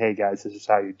saying, hey guys, this is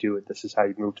how you do it. This is how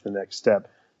you move to the next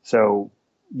step. So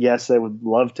yes, I would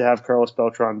love to have Carlos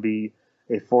Beltran be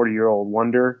a 40-year-old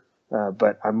wonder.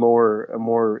 But I'm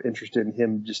more interested in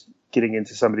him just getting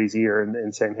into somebody's ear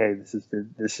and saying, hey,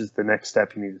 this is the next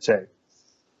step you need to take.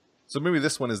 So maybe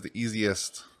this one is the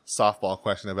easiest softball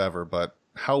question of ever, but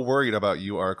how worried are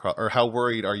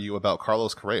you about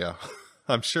Carlos Correa?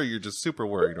 I'm sure you're just super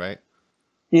worried, right?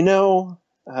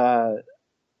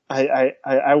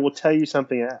 I will tell you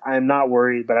something. I'm not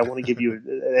worried, but I want to give you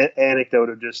an anecdote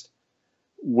of just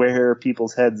where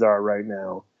people's heads are right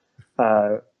now.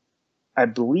 I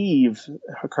believe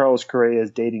Carlos Correa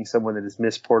is dating someone that is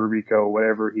Miss Puerto Rico,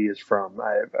 whatever he is from.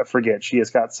 I forget. She has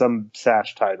got some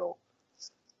sash title.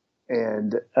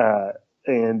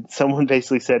 And someone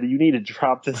basically said, you need to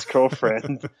drop this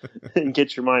girlfriend and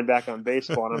get your mind back on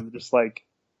baseball. And I'm just like,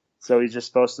 so he's just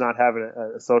supposed to not have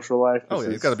a social life? Oh, yeah,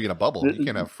 he's got to be in a bubble. He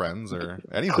can't have friends or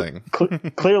anything.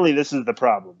 Clearly, this is the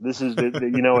problem. This is,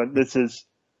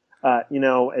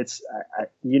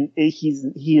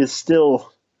 he is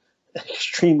still an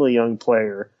extremely young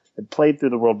player that played through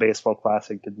the World Baseball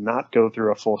Classic, did not go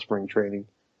through a full spring training.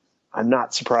 I'm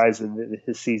not surprised that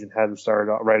his season hasn't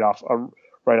started right off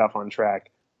on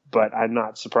track, but I'm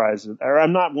not surprised,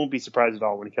 won't be surprised at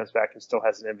all when he comes back and still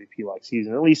has an MVP-like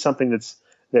season. At least something that's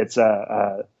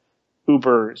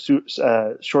uber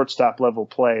shortstop level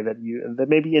play that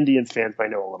maybe Indians fans might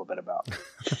know a little bit about.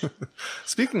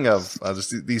 Speaking of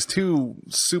just these 2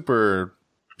 super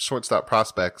shortstop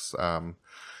prospects,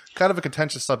 kind of a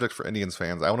contentious subject for Indians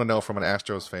fans. I want to know from an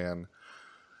Astros fan,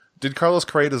 did Carlos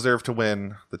Correa deserve to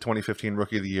win the 2015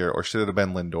 Rookie of the Year, or should it have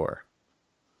been Lindor?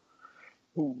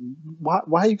 Why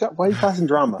are you causing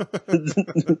drama?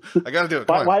 I got to do it.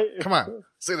 Come on.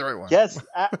 Say the right one. Yes,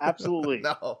 absolutely.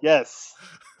 No. Yes.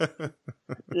 I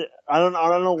don't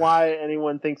know why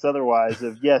anyone thinks otherwise.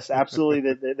 Yes, absolutely.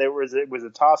 It was a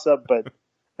toss up, but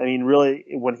I mean, really,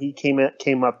 when he came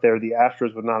up there, the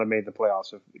Astros would not have made the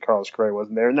playoffs if Carlos Correa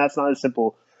wasn't there, and that's not a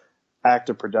simple act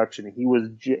of production. He was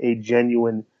a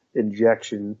genuine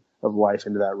injection of life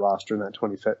into that roster in that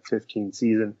 2015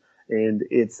 season. And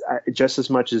it's just as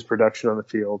much as production on the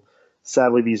field.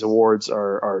 Sadly, these awards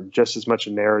are just as much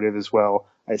a narrative as well.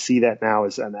 I see that now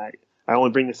and I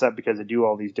only bring this up because I do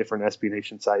all these different SB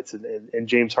Nation sites, and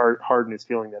James Harden is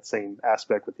feeling that same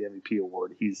aspect with the MVP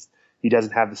award. He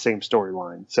doesn't have the same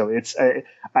storyline. So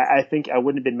I think I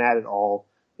wouldn't have been mad at all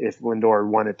if Lindor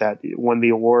won the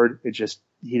award. It just,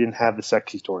 he didn't have the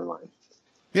sexy storyline.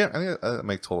 Yeah, I think that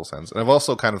makes total sense. And I've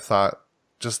also kind of thought,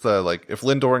 just if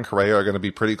Lindor and Correa are going to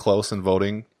be pretty close in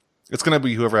voting, it's going to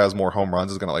be whoever has more home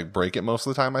runs is going to break it most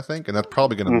of the time, I think. And that's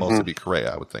probably going to mostly be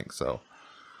Correa, I would think. So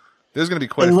there's going to be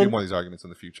quite a few more of these arguments in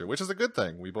the future, which is a good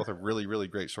thing. We both have really, really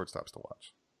great shortstops to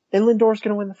watch. And Lindor's going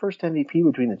to win the first MVP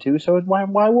between the two, so why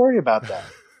worry about that?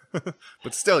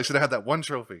 But still, he should have had that one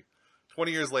trophy.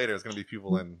 20 years later, there's going to be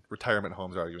people in retirement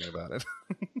homes arguing about it.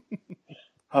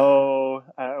 Oh,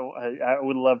 I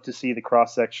would love to see the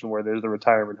cross section where there's the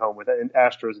retirement home with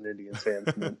Astros and Indians fans.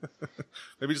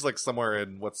 Maybe just somewhere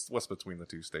in what's between the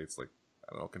two states, I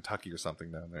don't know, Kentucky or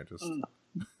something down there. Just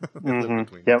between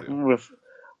the two.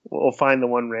 We'll find the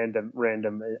one random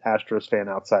Astros fan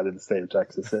outside of the state of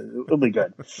Texas. It'll be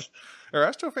good. Are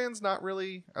Astro fans not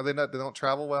really? Are they not? They don't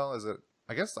travel well. Is it?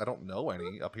 I guess I don't know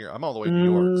any up here. I'm all the way in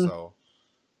New York, so.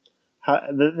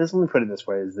 Let me put it this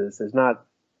way: there's not.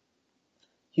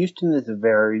 Houston is a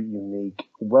very unique,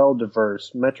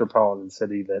 well-diverse metropolitan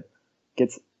city that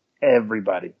gets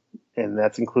everybody, and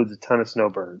that includes a ton of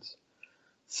snowbirds.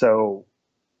 So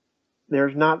there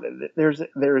is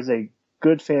a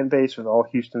good fan base with all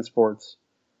Houston sports,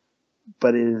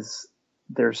 but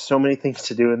there's so many things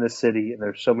to do in this city, and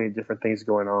there's so many different things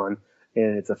going on,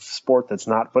 and it's a sport that's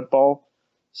not football,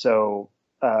 so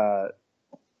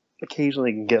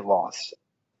occasionally it can get lost.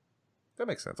 That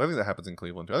makes sense. I think that happens in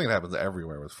Cleveland too. I think it happens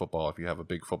everywhere with football. If you have a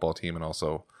big football team and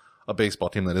also a baseball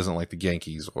team that isn't like the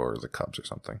Yankees or the Cubs or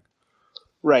something.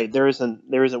 Right. There isn't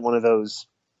one of those.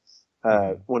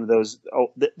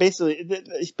 Basically,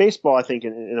 baseball, I think,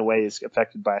 in a way, is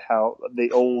affected by how the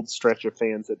old stretch of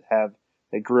fans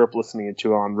that grew up listening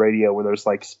to on radio, where there's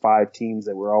 5 teams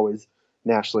that were always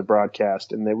nationally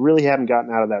broadcast, and they really haven't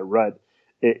gotten out of that rut.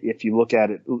 If you look at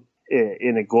it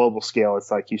in a global scale,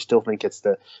 it's you still think it's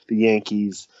the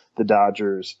Yankees, the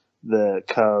Dodgers, the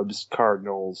Cubs,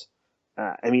 Cardinals.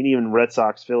 Even Red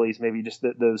Sox, Phillies, maybe just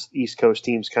those East Coast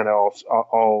teams kind of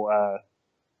all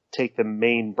take the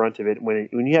main brunt of it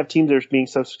when you have teams that are being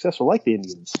so successful, like the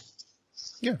Indians.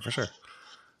 Yeah, for sure.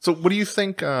 So what do you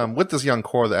think with this young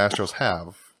core the Astros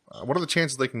have? What are the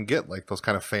chances they can get those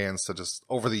kind of fans to just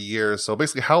over the years? So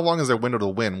basically, how long is their window to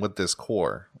win with this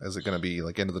core? Is it going to be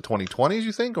into the 2020s,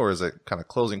 you think? Or is it kind of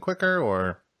closing quicker?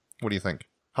 Or what do you think?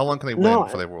 How long can they win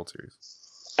for their World Series?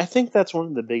 I think that's one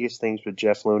of the biggest things with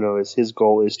Jeff Luhnow is his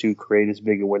goal is to create as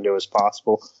big a window as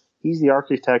possible. He's the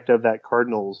architect of that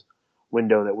Cardinals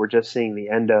window that we're just seeing the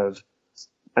end of.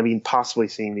 Possibly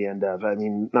seeing the end of.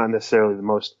 Not necessarily the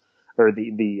most, or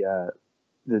the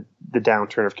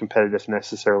downturn of competitive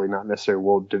necessarily, not necessarily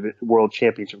world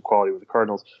championship quality with the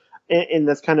Cardinals. And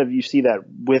that's kind of, you see that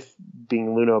with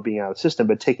Luhnow being out of the system,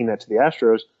 but taking that to the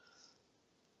Astros,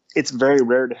 it's very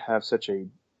rare to have such a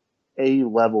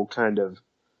level kind of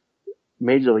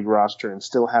major league roster and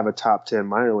still have a top 10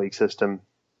 minor league system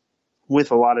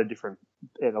with a lot of different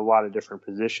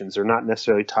positions. They're not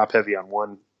necessarily top heavy on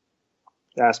one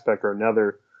aspect or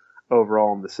another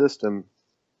overall in the system.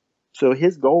 So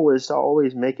his goal is to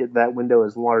always make it that window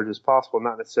as large as possible,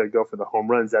 not necessarily go for the home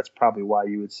runs. That's probably why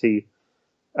you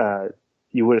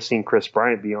would have seen Chris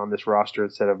Bryant be on this roster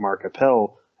instead of Mark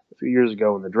Appel a few years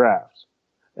ago in the draft.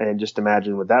 And just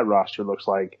imagine what that roster looks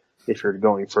like if you're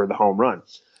going for the home run.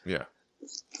 Yeah.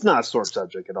 It's not a sore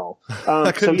subject at all.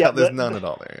 There's none at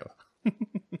all there.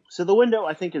 So the window,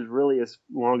 I think, is really as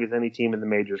long as any team in the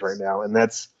majors right now. And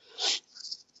that's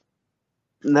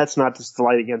not to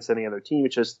slight against any other team.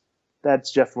 It's just,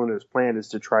 that's Jeff Luhnow's plan, is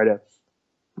to try to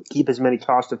keep as many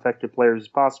cost-effective players as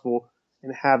possible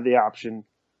and have the option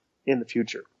in the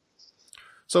future.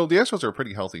 So the Astros are a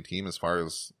pretty healthy team as far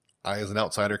as I, as an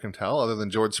outsider, can tell, other than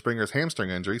George Springer's hamstring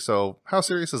injury. So how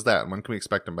serious is that? When can we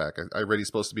expect him back? I read he's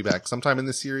supposed to be back sometime in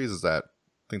this series.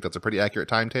 Think that's a pretty accurate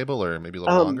timetable, or maybe a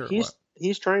little longer?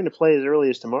 He's trying to play as early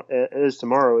as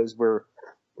tomorrow, as we're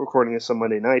recording this on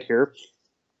Monday night here.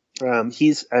 He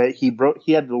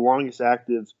had the longest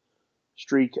active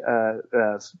streak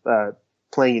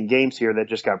playing in games here that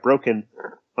just got broken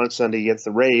on Sunday against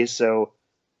the Rays. So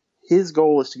his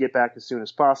goal is to get back as soon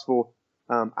as possible.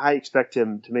 I expect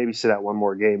him to maybe sit out one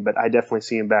more game, but I definitely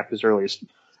see him back as early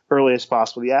as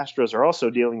possible. The Astros are also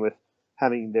dealing with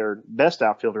having their best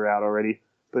outfielder out already,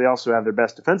 but they also have their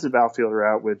best defensive outfielder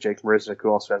out with Jake Marisnick, who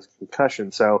also has a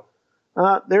concussion. So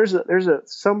there's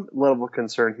some level of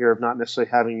concern here of not necessarily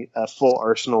having a full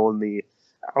arsenal in the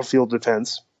outfield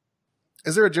defense.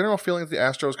 Is there a general feeling that the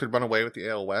Astros could run away with the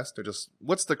AL West? Or just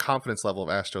what's the confidence level of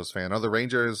Astros fan? Are the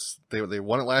Rangers, they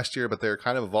won it last year, but they're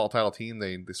kind of a volatile team.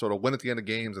 They sort of win at the end of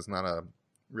games. It's not a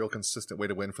real consistent way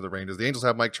to win for the Rangers. The Angels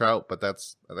have Mike Trout, but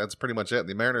that's pretty much it.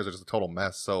 The Mariners are just a total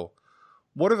mess. So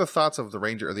what are the thoughts of the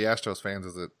Astros fans?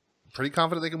 Is it pretty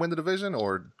confident they can win the division,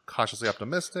 or cautiously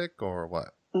optimistic, or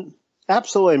what?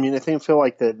 Absolutely. I mean, I feel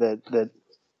like that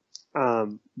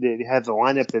they have the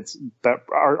lineup that's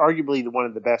arguably one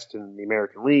of the best in the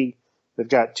American League. They've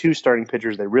got two starting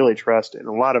pitchers they really trust, and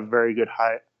a lot of very good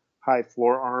high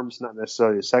floor arms, not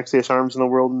necessarily the sexiest arms in the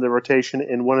world in the rotation,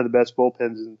 and one of the best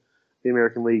bullpens in the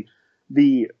American League.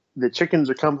 The chickens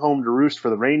have come home to roost for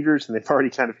the Rangers, and they've already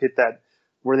kind of hit that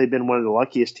where they've been one of the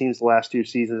luckiest teams the last two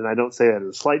seasons, and I don't say that as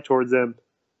a slight towards them.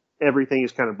 Everything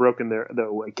is kind of broken there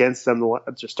against them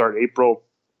to start April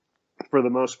for the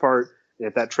most part. And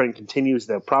if that trend continues,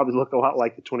 they'll probably look a lot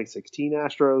like the 2016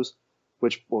 Astros,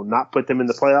 which will not put them in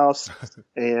the playoffs.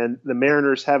 And the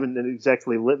Mariners haven't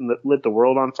exactly lit the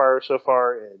world on fire so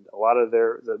far, and a lot of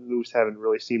the moves haven't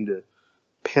really seemed to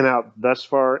pan out thus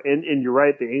far. And you're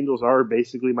right, the Angels are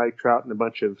basically Mike Trout and a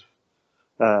bunch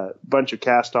of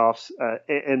cast-offs.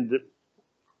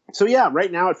 So yeah,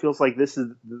 right now it feels like this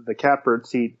is the catbird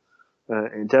seat,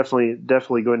 and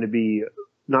definitely going to be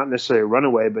not necessarily a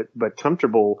runaway, but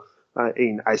comfortable.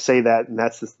 And I say that, and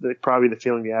that's probably the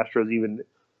feeling the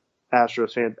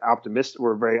Astros fans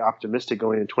were very optimistic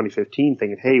going into 2015,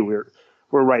 thinking, "Hey, we're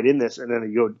right in this," and then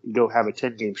you go have a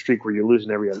 10-game streak where you're losing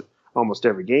almost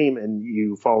every game, and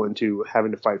you fall into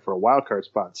having to fight for a wild card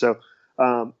spot. So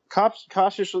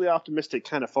cautiously optimistic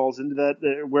kind of falls into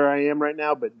that where I am right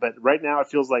now. But right now it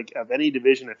feels like of any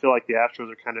division, I feel like the Astros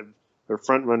are kind of the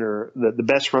front runner, the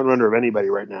best front runner of anybody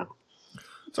right now.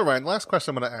 So Ryan, last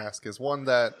question I'm going to ask is one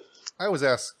that I always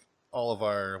ask all of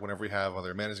whenever we have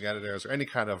other managing editors or any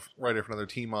kind of writer for another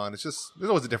team on. It's just, there's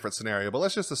always a different scenario, but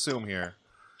let's just assume here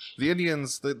the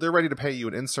Indians, they're ready to pay you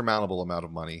an insurmountable amount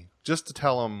of money just to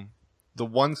tell them the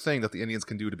one thing that the Indians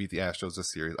can do to beat the Astros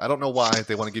this series. I don't know why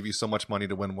they want to give you so much money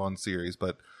to win one series,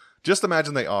 but just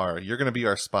imagine they are. You're going to be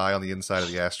our spy on the inside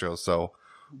of the Astros. So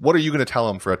what are you going to tell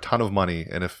them for a ton of money?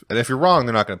 And if you're wrong,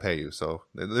 they're not going to pay you. So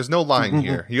there's no lying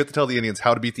here. You have to tell the Indians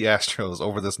how to beat the Astros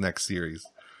over this next series.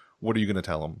 What are you going to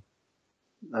tell them?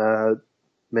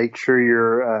 Make sure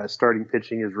your starting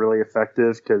pitching is really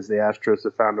effective, because the Astros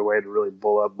have found a way to really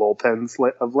bull up bullpens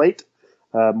of late.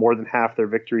 More than half their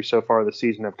victories so far this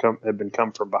season have come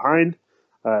from behind.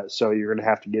 So you're going to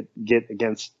have to you're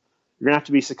going to have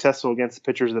to be successful against the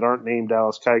pitchers that aren't named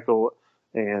Dallas Keuchel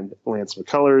and Lance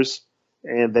McCullers,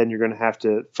 and then you're going to have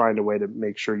to find a way to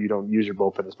make sure you don't use your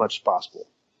bullpen as much as possible.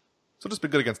 So just be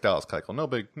good against Dallas Keuchel.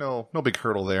 No big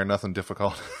hurdle there. Nothing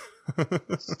difficult.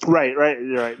 Right.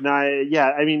 No,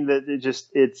 I mean,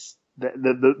 it's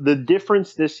the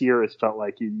difference this year has felt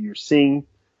like you're seeing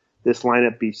this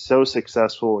lineup be so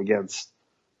successful against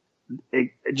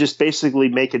just basically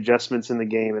make adjustments in the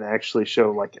game and actually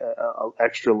show like a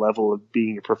extra level of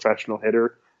being a professional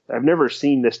hitter I've never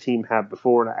seen this team have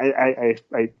before. And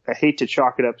I hate to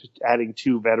chalk it up to adding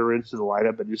two veterans to the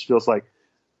lineup, but it just feels like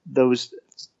those,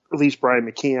 at least Brian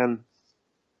McCann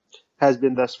has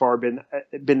been thus far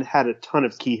had a ton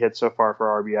of key hits so far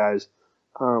for RBIs.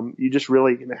 You just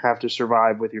really have to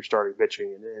survive with your starting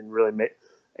pitching and really make,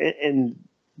 and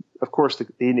of course the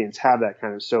Indians have that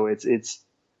kind of, so it's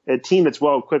a team that's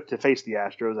well equipped to face the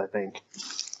Astros, I think.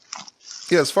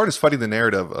 Yeah, as far as fighting the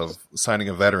narrative of signing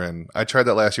a veteran, I tried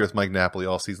that last year with Mike Napoli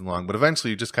all season long, but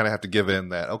eventually you just kind of have to give in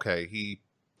that, okay, he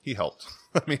helped.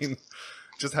 I mean,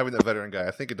 just having that veteran guy,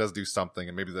 I think it does do something,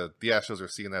 and maybe the Astros are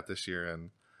seeing that this year,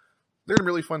 and they're a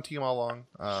really fun team all along.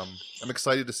 I'm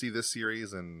excited to see this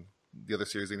series and the other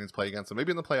series the Indians play against, so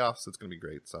maybe in the playoffs it's going to be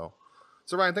great. So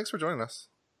Ryan, thanks for joining us.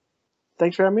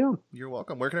 Thanks for having me on. You're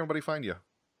welcome. Where can everybody find you?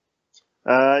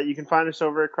 You can find us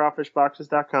over at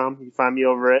crawfishboxes.com. You can find me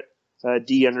over at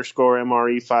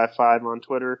D_MRE55 on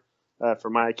Twitter for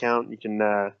my account. You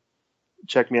can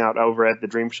check me out over at the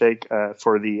Dream Shake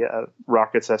for the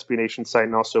Rockets SB Nation site,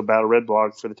 and also Battle Red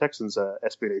blog for the Texans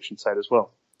SB Nation site as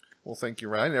well. Well, thank you,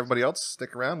 Ryan. Everybody else,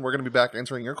 stick around. We're going to be back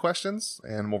answering your questions,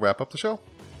 and we'll wrap up the show.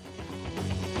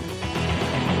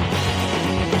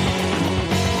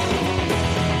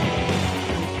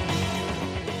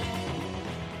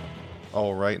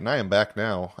 All right, and I am back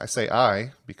now. I say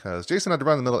I because Jason had to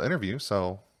run the middle of the interview,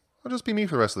 so it'll just be me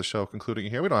for the rest of the show,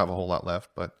 concluding here. We don't have a whole lot left,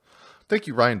 but thank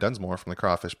you, Ryan Dunsmore from the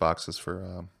Crawfish Boxes,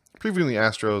 for previewing the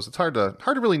Astros. It's hard to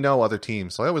really know other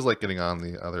teams, so I always like getting on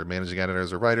the other managing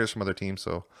editors or writers from other teams,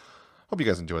 so hope you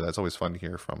guys enjoy that. It's always fun to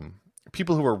hear from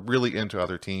people who are really into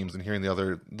other teams and hearing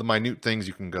the minute things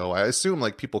you can go. I assume,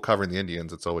 like, people covering the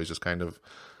Indians, it's always just kind of,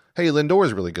 hey,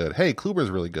 Lindor's really good, hey, Kluber's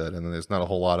really good, and then there's not a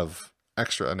whole lot of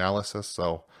extra analysis,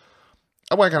 so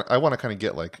I want to kind of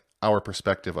get, like, our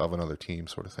perspective of another team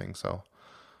sort of thing, so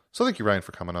thank you, Ryan,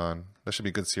 for coming on. That should be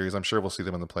a good series. I'm sure we'll see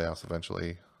them in the playoffs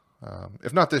eventually.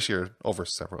 If not this year, over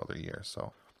several other years.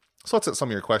 So let's hit some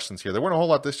of your questions here. There weren't a whole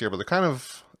lot this year, but they're kind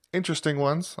of interesting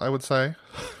ones, I would say.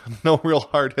 No real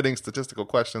hard-hitting statistical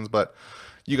questions, but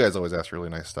you guys always ask really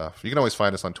nice stuff. You can always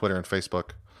find us on Twitter and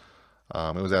Facebook. We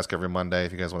always ask every Monday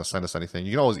if you guys want to send us anything.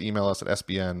 You can always email us at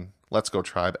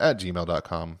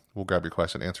sbnletsgotribe@gmail.com. We'll grab your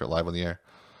question, answer it live on the air.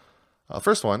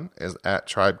 First one is at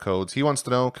Tribe Codes. He wants to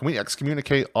know, can we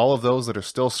excommunicate all of those that are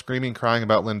still screaming, crying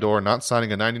about Lindor not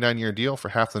signing a 99-year deal for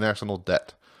half the national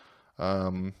debt?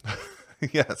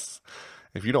 Yes.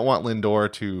 If you don't want Lindor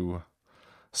to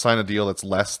sign a deal that's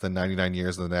less than 99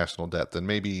 years of the national debt, then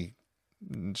maybe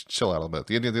chill out a bit.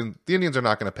 The Indians are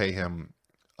not going to pay him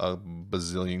a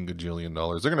gajillion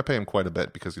dollars. They're going to pay him quite a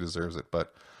bit because he deserves it,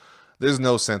 but there's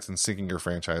no sense in sinking your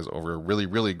franchise over a really,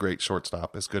 really great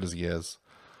shortstop, as good as he is.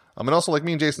 And also, like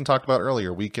me and Jason talked about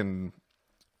earlier, we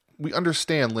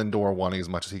understand Lindor wanting as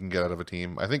much as he can get out of a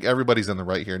team. I think everybody's in the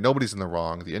right here. Nobody's in the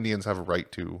wrong. The Indians have a right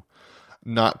to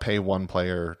not pay one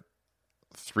player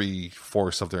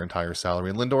 3/4 of their entire salary,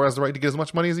 and Lindor has the right to get as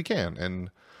much money as he can.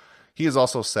 And he is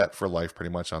also set for life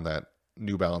pretty much on that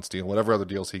New Balance deal. Whatever other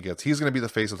deals he gets, he's going to be the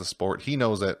face of the sport. He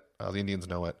knows it. The Indians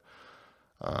know it.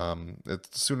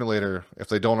 It's sooner or later, if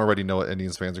they don't already know it,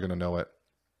 Indians fans are going to know it.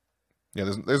 Yeah,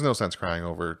 there's no sense crying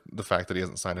over the fact that he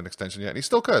hasn't signed an extension yet. And he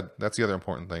still could. That's the other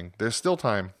important thing. There's still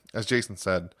time. As Jason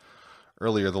said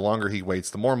earlier, the longer he waits,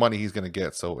 the more money he's going to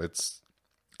get. So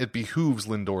it behooves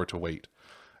Lindor to wait.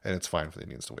 And it's fine for the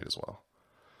Indians to wait as well.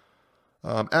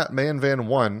 At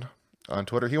ManVan1 on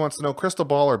Twitter, he wants to know, crystal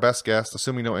ball or best guess,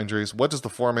 assuming no injuries, what does the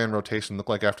 4-man rotation look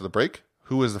like after the break?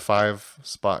 Who is the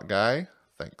 5-spot guy?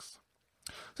 Thanks.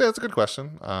 So yeah, that's a good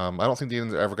question. I don't think the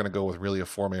Indians are ever going to go with really a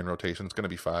 4-man rotation. It's going to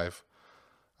be 5.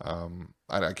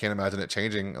 I can't imagine it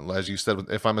changing. As you said,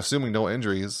 if I'm assuming no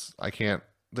injuries,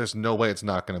 there's no way it's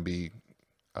not going to be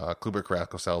Kluber,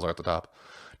 Carrasco, Salazar at the top.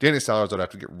 Danny Salazar would have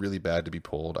to get really bad to be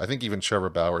pulled. I think even Trevor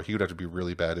Bauer, he would have to be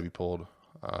really bad to be pulled.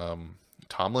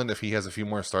 Tomlin, if he has a few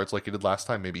more starts like he did last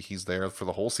time, maybe he's there for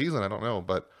the whole season. I don't know.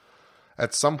 But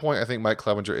at some point, I think Mike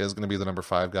Clevenger is going to be the number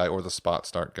 5 guy or the spot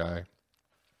start guy.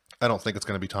 I don't think it's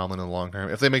going to be Tomlin in the long term.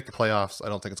 If they make the playoffs, I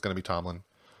don't think it's going to be Tomlin.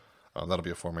 That'll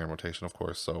be a 4-man rotation, of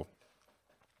course. So,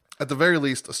 at the very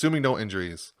least, assuming no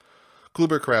injuries,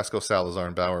 Kluber, Carrasco, Salazar,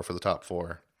 and Bauer for the top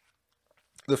 4.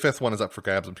 The 5th one is up for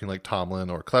grabs between like Tomlin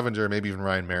or Clevenger, maybe even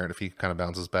Ryan Merritt if he kind of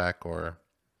bounces back, or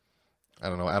I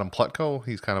don't know, Adam Plutko.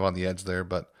 He's kind of on the edge there,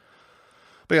 but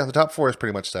yeah, the top 4 is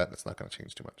pretty much set. It's not going to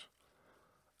change too much.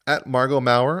 At Margot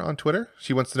Maurer on Twitter,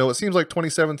 she wants to know, it seems like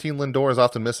 2017 Lindor is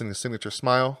often missing his signature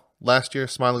smile. Last year,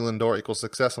 smiling Lindor equals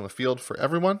success on the field for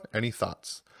everyone. Any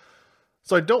thoughts?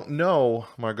 So I don't know,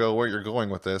 Margot, where you're going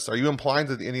with this. Are you implying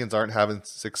that the Indians aren't having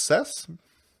success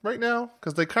right now?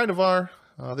 Because they kind of are.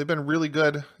 They've been really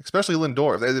good, especially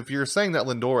Lindor. If you're saying that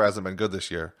Lindor hasn't been good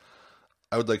this year,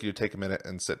 I would like you to take a minute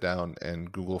and sit down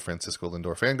and Google Francisco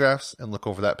Lindor Fangraphs and look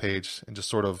over that page and just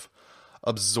sort of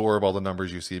absorb all the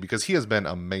numbers you see, because he has been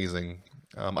amazing.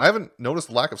 I haven't noticed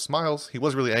the lack of smiles. He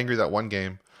was really angry that one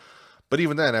game. But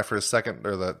even then, after his second,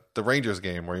 or the Rangers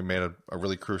game where he made a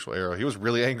really crucial error, he was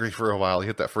really angry for a while. He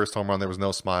hit that first home run. There was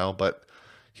no smile, but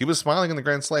he was smiling in the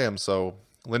Grand Slam. So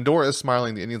Lindor is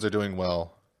smiling. The Indians are doing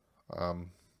well.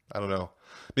 I don't know.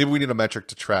 Maybe we need a metric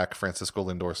to track Francisco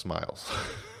Lindor smiles.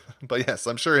 But yes,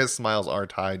 I'm sure his smiles are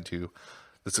tied to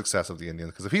the success of the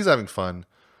Indians. Because if he's having fun,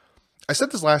 I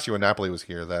said this last year when Napoli was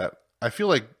here, that I feel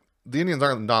like the Indians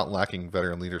are not lacking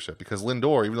veteran leadership, because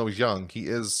Lindor, even though he's young, he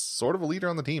is sort of a leader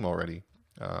on the team already.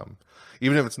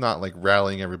 Even if it's not like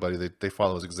rallying everybody, they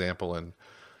follow his example and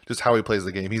just how he plays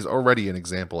the game. He's already an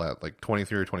example at like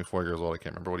 23 or 24 years old. I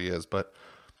can't remember what he is, but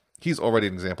he's already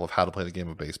an example of how to play the game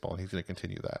of baseball, and he's going to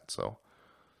continue that. So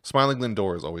smiling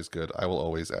Lindor is always good. I will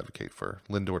always advocate for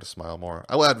Lindor to smile more.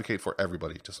 I will advocate for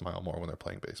everybody to smile more when they're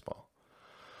playing baseball.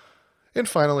 And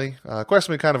finally, a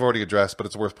question we kind of already addressed, but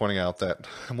it's worth pointing out that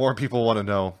more people want to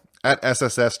know. At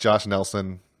SSS Josh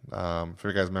Nelson, if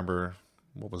you guys remember,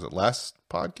 what was it, last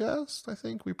podcast, I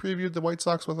think, we previewed the White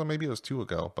Sox with him. Maybe it was 2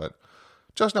 ago, but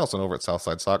Josh Nelson over at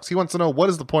Southside Sox, he wants to know, what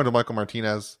is the point of Michael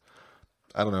Martinez?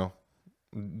 I don't know.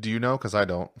 Do you know? Because I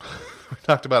don't. We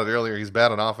talked about it earlier. He's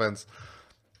bad on offense.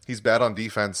 He's bad on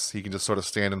defense. He can just sort of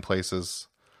stand in places.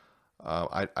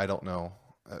 I don't know.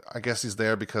 I guess he's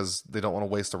there because they don't want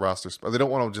to waste a roster, or they don't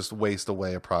want to just waste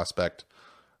away a prospect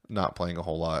not playing a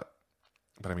whole lot.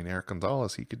 But I mean, Eric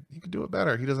Gonzalez, he could do it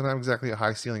better. He doesn't have exactly a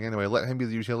high ceiling anyway. Let him be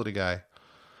the utility guy.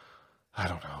 I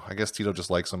don't know. I guess Tito just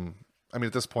likes him. I mean,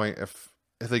 at this point, if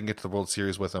they can get to the World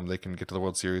Series with him, they can get to the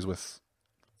World Series with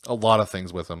a lot of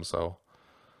things with him. So,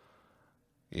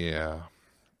 yeah.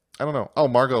 I don't know. Oh,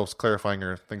 Margot's clarifying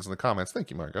her things in the comments. Thank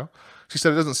you, Margot. She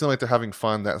said it doesn't seem like they're having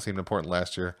fun. That seemed important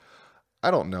last year. I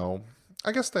don't know.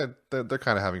 I guess they're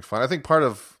kind of having fun. I think part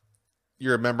of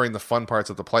you're remembering the fun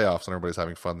parts of the playoffs and everybody's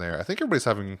having fun there. I think everybody's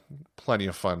having plenty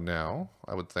of fun now,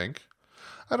 I would think.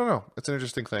 I don't know. It's an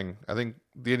interesting thing. I think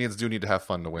the Indians do need to have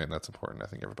fun to win. That's important. I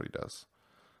think everybody does.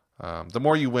 The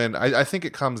more you win, I think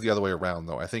it comes the other way around,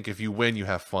 though. I think if you win, you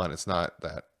have fun. It's not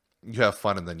that you have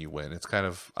fun and then you win. It's kind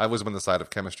of, I was on the side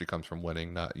of chemistry comes from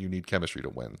winning, not you need chemistry to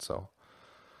win. So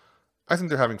I think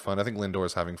they're having fun. I think Lindor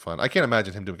is having fun. I can't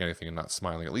imagine him doing anything and not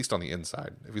smiling, at least on the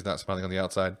inside, if he's not smiling on the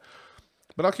outside.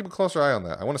 But I'll keep a closer eye on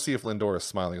that. I want to see if Lindor is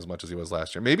smiling as much as he was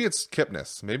last year. Maybe it's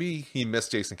Kipnis. Maybe he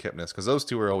missed Jason Kipnis, because those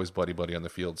two are always buddy-buddy on the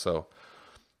field. So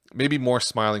maybe more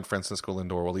smiling Francisco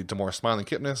Lindor will lead to more smiling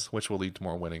Kipnis, which will lead to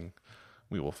more winning.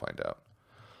 We will find out.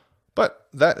 But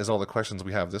that is all the questions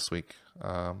we have this week.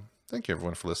 Thank you,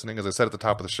 everyone, for listening. As I said at the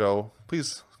top of the show,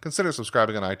 please consider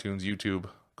subscribing on iTunes, YouTube,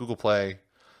 Google Play,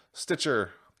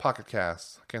 Stitcher, Pocket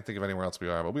Cast. I can't think of anywhere else we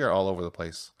are, but we are all over the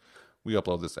place. We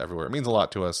upload this everywhere. It means a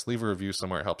lot to us. Leave a review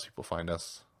somewhere. It helps people find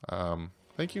us.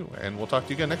 Thank you, and we'll talk to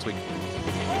you again next week.